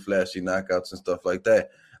to do flashy knockouts and stuff like that.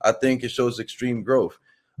 I think it shows extreme growth.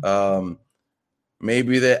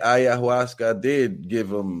 Maybe that ayahuasca did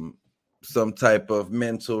give him some type of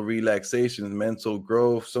mental relaxation, mental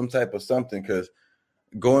growth, some type of something, because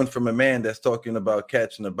going from a man that's talking about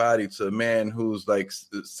catching a body to a man who's like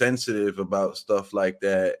sensitive about stuff like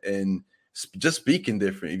that and just speaking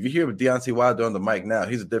different. If you hear Deontay Wilder on the mic now,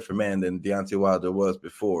 he's a different man than Deontay Wilder was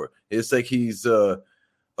before. It's like he's a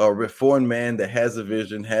reformed man that has a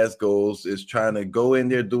vision, has goals, is trying to go in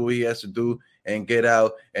there, do what he has to do, and get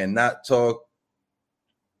out and not talk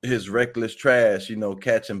his reckless trash,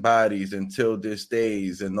 catching bodies until this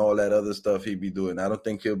days and all that other stuff he be doing. I don't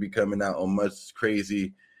think he'll be coming out on much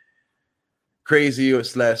crazy or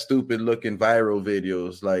 / stupid looking viral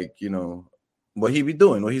videos like, what he be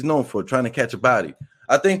doing, what he's known for, trying to catch a body.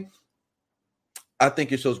 I think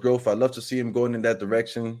it shows growth. I love to see him going in that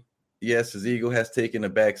direction. Yes, his ego has taken a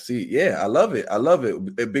back seat. Yeah, I love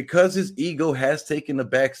it. Because his ego has taken a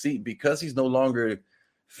back seat, because he's no longer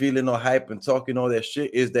feeling all hype and talking all that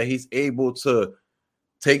shit, is that he's able to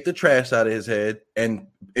take the trash out of his head and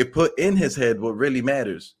it put in his head what really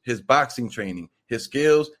matters: his boxing training, his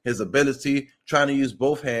skills, his ability, trying to use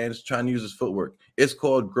both hands, trying to use his footwork. It's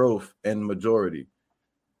called growth and majority.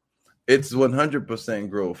 It's 100%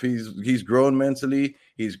 growth. He's grown mentally.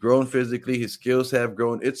 He's grown physically. His skills have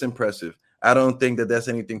grown. It's impressive. I don't think that that's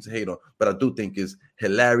anything to hate on, but I do think it's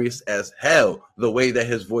hilarious as hell the way that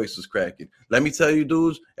his voice was cracking. Let me tell you,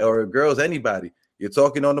 dudes or girls, anybody, you're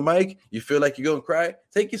talking on the mic, you feel like you're going to cry,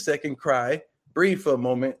 take your second, cry, breathe for a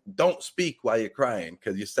moment, don't speak while you're crying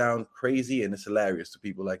because you sound crazy and it's hilarious to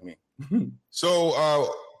people like me. So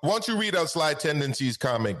why don't you read out Sly Tendency's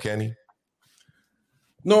comment, Kenny?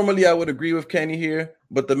 Normally, I would agree with Kenny here,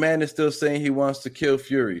 but the man is still saying he wants to kill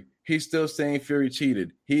Fury. He's still saying Fury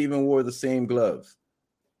cheated. He even wore the same gloves.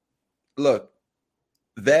 Look,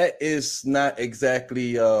 that is not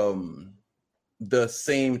exactly the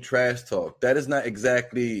same trash talk. That is not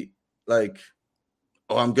exactly like,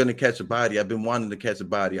 oh, I'm going to catch a body. I've been wanting to catch a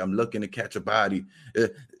body. I'm looking to catch a body.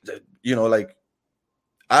 Like,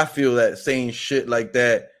 I feel that saying shit like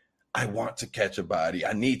that, I want to catch a body.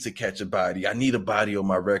 I need to catch a body. I need a body on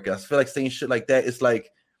my record. I feel like saying shit like that, it's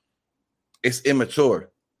like, it's immature.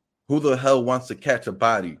 Who the hell wants to catch a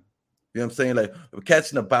body? You know what I'm saying? Like,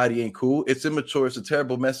 catching a body ain't cool. It's immature. It's a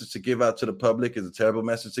terrible message to give out to the public. It's a terrible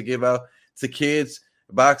message to give out to kids,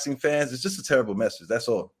 boxing fans. It's just a terrible message. That's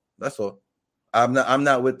all. That's all. I'm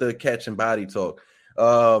not with the catching body talk.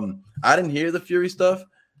 I didn't hear the Fury stuff.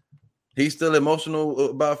 He's still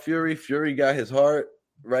emotional about Fury. Fury got his heart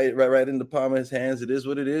right in the palm of his hands. It is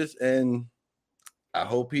what it is. And I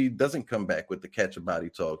hope he doesn't come back with the catch a body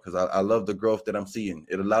talk because I love the growth that I'm seeing.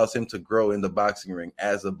 It allows him to grow in the boxing ring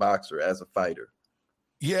as a boxer, as a fighter.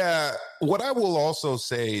 Yeah. What I will also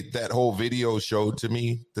say that whole video showed to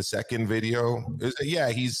me, the second video, is that,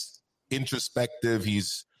 yeah, he's introspective.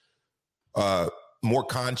 He's more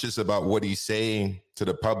conscious about what he's saying to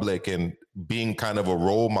the public and being kind of a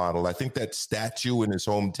role model. I think that statue in his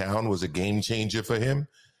hometown was a game changer for him.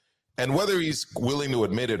 And whether he's willing to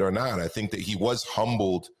admit it or not, I think that he was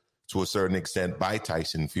humbled to a certain extent by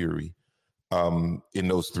Tyson Fury in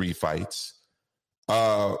those 3 fights.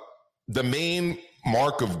 The main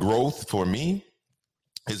mark of growth for me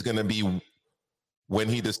is going to be when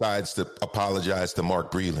he decides to apologize to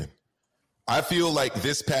Mark Breland. I feel like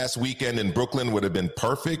this past weekend in Brooklyn would have been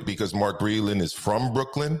perfect because Mark Breland is from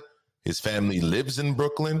Brooklyn. His family lives in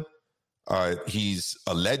Brooklyn. He's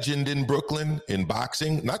a legend in Brooklyn in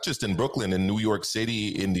boxing, not just in Brooklyn, in New York City,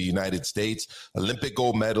 in the United States, Olympic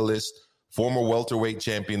gold medalist, former welterweight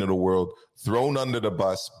champion of the world, thrown under the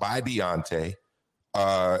bus by Deontay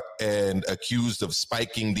and accused of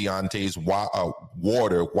spiking Deontay's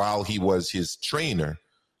water while he was his trainer,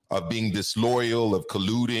 of being disloyal, of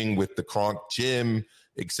colluding with the Kronk gym,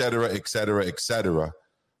 et cetera, et cetera, et cetera.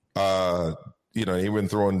 Even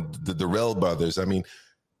throwing the Darrell brothers. I mean,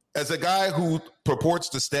 as a guy who purports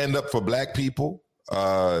to stand up for black people,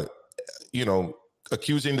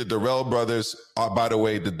 accusing the Darrell brothers, by the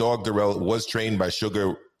way, the dog Darrell was trained by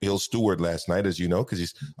Sugar Hill Stewart last night, as you know, because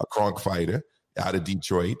he's a Kronk fighter out of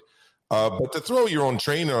Detroit. But to throw your own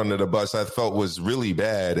trainer under the bus, I felt was really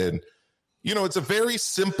bad. And, it's a very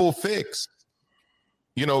simple fix.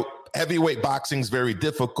 Heavyweight boxing is very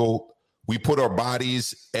difficult. We put our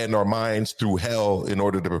bodies and our minds through hell in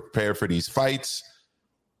order to prepare for these fights.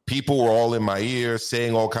 People were all in my ear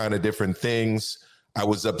saying all kind of different things. I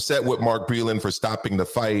was upset with Mark Breland for stopping the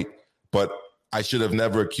fight, but I should have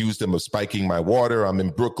never accused him of spiking my water. I'm in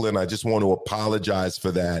Brooklyn. I just want to apologize for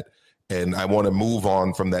that. And I want to move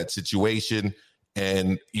on from that situation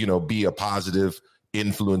and, be a positive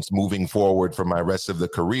influence moving forward for my rest of the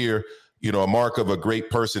career. A mark of a great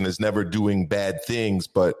person is never doing bad things,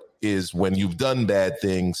 but is when you've done bad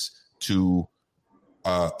things to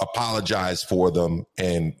apologize for them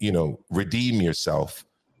and, redeem yourself.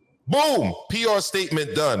 Boom! PR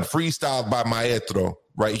statement done. Freestyled by Maestro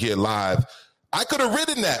right here live. I could have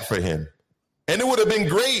written that for him. And it would have been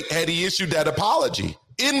great had he issued that apology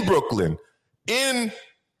in Brooklyn, in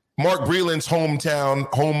Mark Breland's hometown,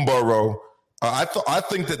 home borough. I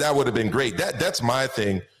think that would have been great. That's my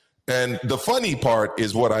thing. And the funny part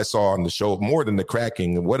is what I saw on the show, more than the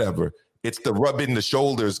cracking and whatever. It's the rubbing the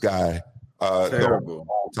shoulders guy the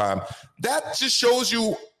whole time. That just shows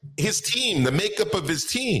you his team, the makeup of his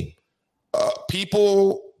team.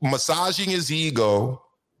 People massaging his ego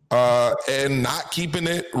and not keeping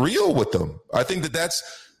it real with them. I think that's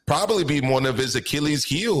probably been one of his Achilles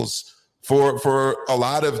heels for a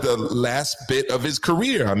lot of the last bit of his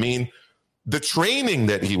career. I mean, the training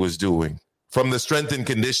that he was doing from the strength and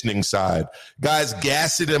conditioning side, guys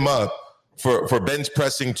gassing him up for bench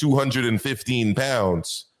pressing 215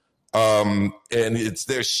 pounds. And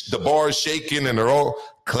the bar is shaking and they're all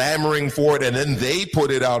clamoring for it. And then they put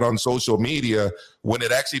it out on social media when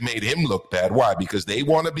it actually made him look bad. Why? Because they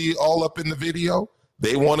want to be all up in the video.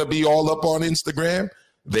 They want to be all up on Instagram.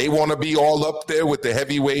 They want to be all up there with the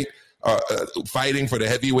heavyweight fighting for the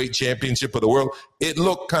heavyweight championship of the world. It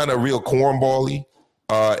looked kind of real cornball-y.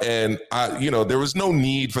 And there was no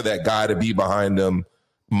need for that guy to be behind him,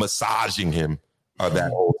 massaging him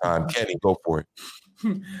that whole time. Kenny, go for it.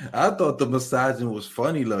 I thought the massaging was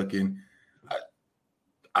funny looking.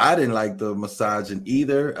 I didn't like the massaging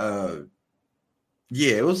either.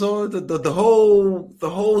 It was all the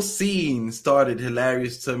whole scene started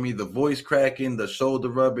hilarious to me. The voice cracking, the shoulder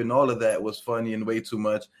rubbing, all of that was funny and way too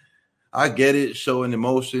much. I get it, showing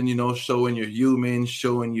emotion, showing you're human,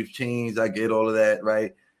 showing you've changed. I get all of that,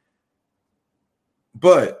 right?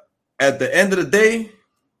 But at the end of the day,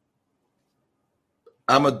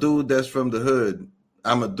 I'm a dude that's from the hood.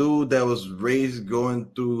 I'm a dude that was raised going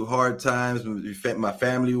through hard times. My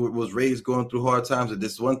family was raised going through hard times. And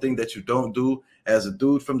this is one thing that you don't do as a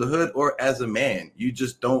dude from the hood or as a man. You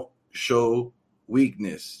just don't show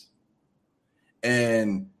weakness.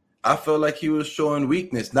 And I felt like he was showing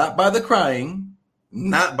weakness, not by the crying.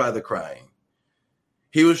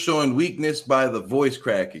 He was showing weakness by the voice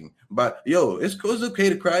cracking. But, it's okay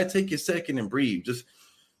to cry. Take your second and breathe. Just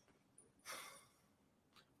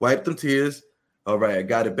wipe them tears. All right, I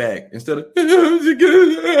got it back. Instead of,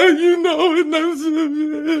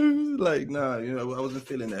 like, nah, I wasn't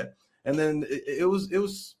feeling that. And then it was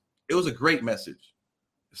a great message.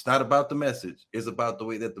 It's not about the message. It's about the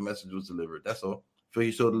way that the message was delivered. That's all. I feel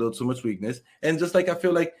he showed a little too much weakness. And just like I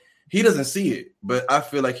feel like he doesn't see it, but I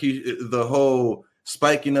feel like the whole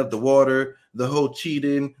spiking of the water, the whole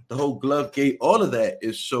cheating, the whole glove gate, all of that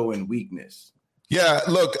is showing weakness. Yeah,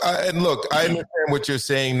 look, I understand what you're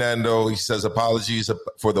saying, Nando. He says apologies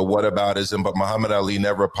for the whataboutism, but Muhammad Ali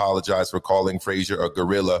never apologized for calling Frazier a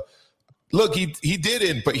gorilla. Look, he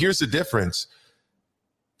didn't, but here's the difference.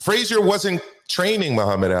 Frazier wasn't training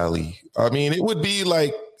Muhammad Ali. I mean, it would be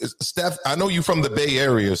like, Steph, I know you from the Bay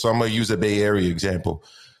Area, so I'm going to use a Bay Area example.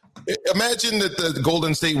 Imagine that the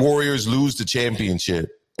Golden State Warriors lose the championship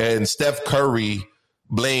and Steph Curry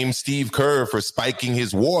blames Steve Kerr for spiking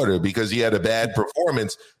his water because he had a bad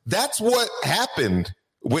performance. That's what happened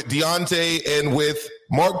with Deontay and with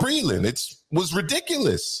Mark Breland. It was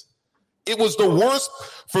ridiculous. It was the worst.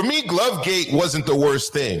 For me, Glovegate wasn't the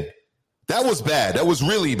worst thing. That was bad. That was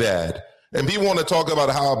really bad. And people want to talk about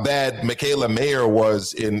how bad Michaela Mayer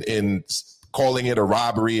was in calling it a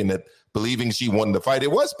robbery and that believing she won the fight.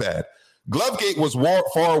 It was bad. Glovegate was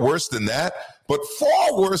far worse than that, but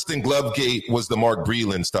far worse than Glovegate was the Mark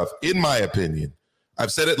Breland stuff, in my opinion.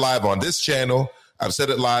 I've said it live on this channel. I've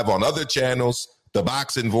said it live on other channels, The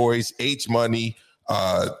Boxing Voice, H Money,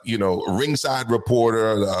 Ringside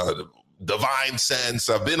Reporter, Divine Sense.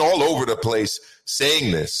 I've been all over the place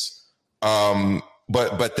saying this,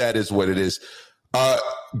 but that is what it is.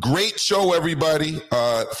 Great show, everybody.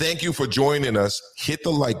 Thank you for joining us. Hit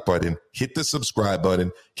the like button, hit the subscribe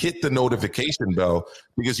button, hit the notification bell,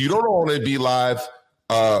 because you don't want to be live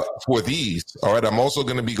for these. All right. I'm also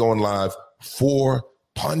going to be going live for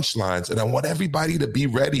punchlines, and I want everybody to be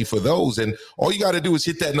ready for those. And all you got to do is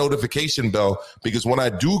hit that notification bell, because when I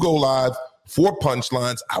do go live for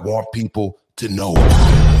punchlines, I want people to know.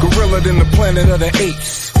 Gorilla than the planet of the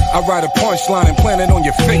apes. I write a punchline and plant it on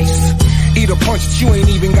your face. Eat a punch that you ain't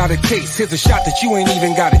even got to taste. Here's a shot that you ain't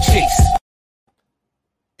even got to chase.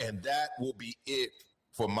 And that will be it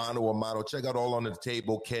for Mano a Mano. Check out All on the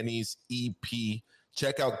Table, Kenny's EP.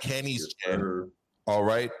 Check out Kenny's channel. All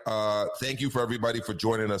right. Thank you for everybody for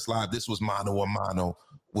joining us live. This was Mano a Mano.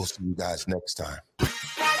 We'll see you guys next time.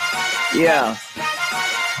 Yeah.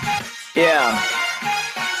 Yeah.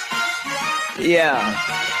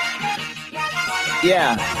 Yeah.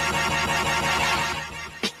 Yeah.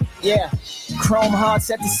 Yeah, chrome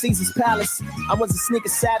hearts at the Caesar's Palace. I was a sneaker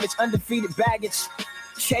savage, undefeated baggage.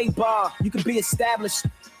 K-bar, you can be established.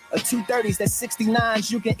 A 230s, that's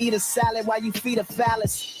 69s. You can eat a salad while you feed a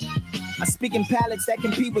phallus. I speak in palettes that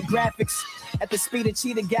compete with graphics. At the speed of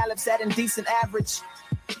cheetah gallops at indecent average.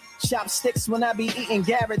 Chopsticks when I be eating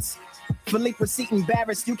Garrett's. Philippe receipt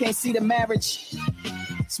embarrassed, you can't see the marriage.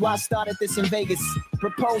 That's why I started this in Vegas.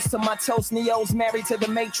 Proposed to my toast, Neo's married to the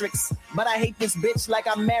Matrix. But I hate this bitch like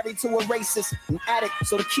I'm married to a racist. An addict,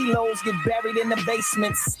 so the kilos get buried in the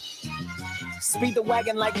basements. Speed the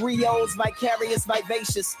wagon like Rio's, vicarious,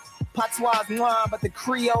 vivacious. Patois noir, but the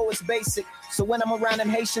Creole is basic. So when I'm around them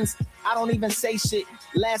Haitians, I don't even say shit.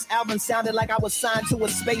 Last album sounded like I was signed to a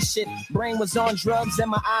spaceship. Brain was on drugs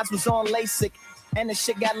and my eyes was on LASIK. And the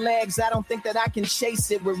shit got legs, I don't think that I can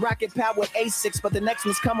chase it with rocket powered A6, but the next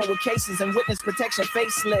one's coming with cases and witness protection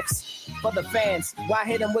facelifts. For the fans, why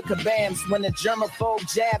hit them with kabams when the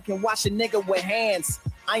germaphobe jab can wash a nigga with hands?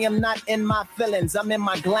 I am not in my feelings, I'm in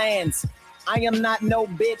my glands. I am not no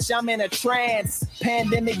bitch, I'm in a trance.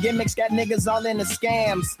 Pandemic gimmicks got niggas all in the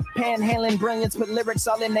scams. Panhandling brilliance with lyrics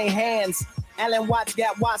all in their hands. Alan Watts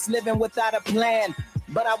got Watts living without a plan.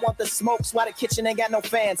 But I want the smokes while the kitchen ain't got no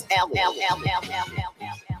fans. L.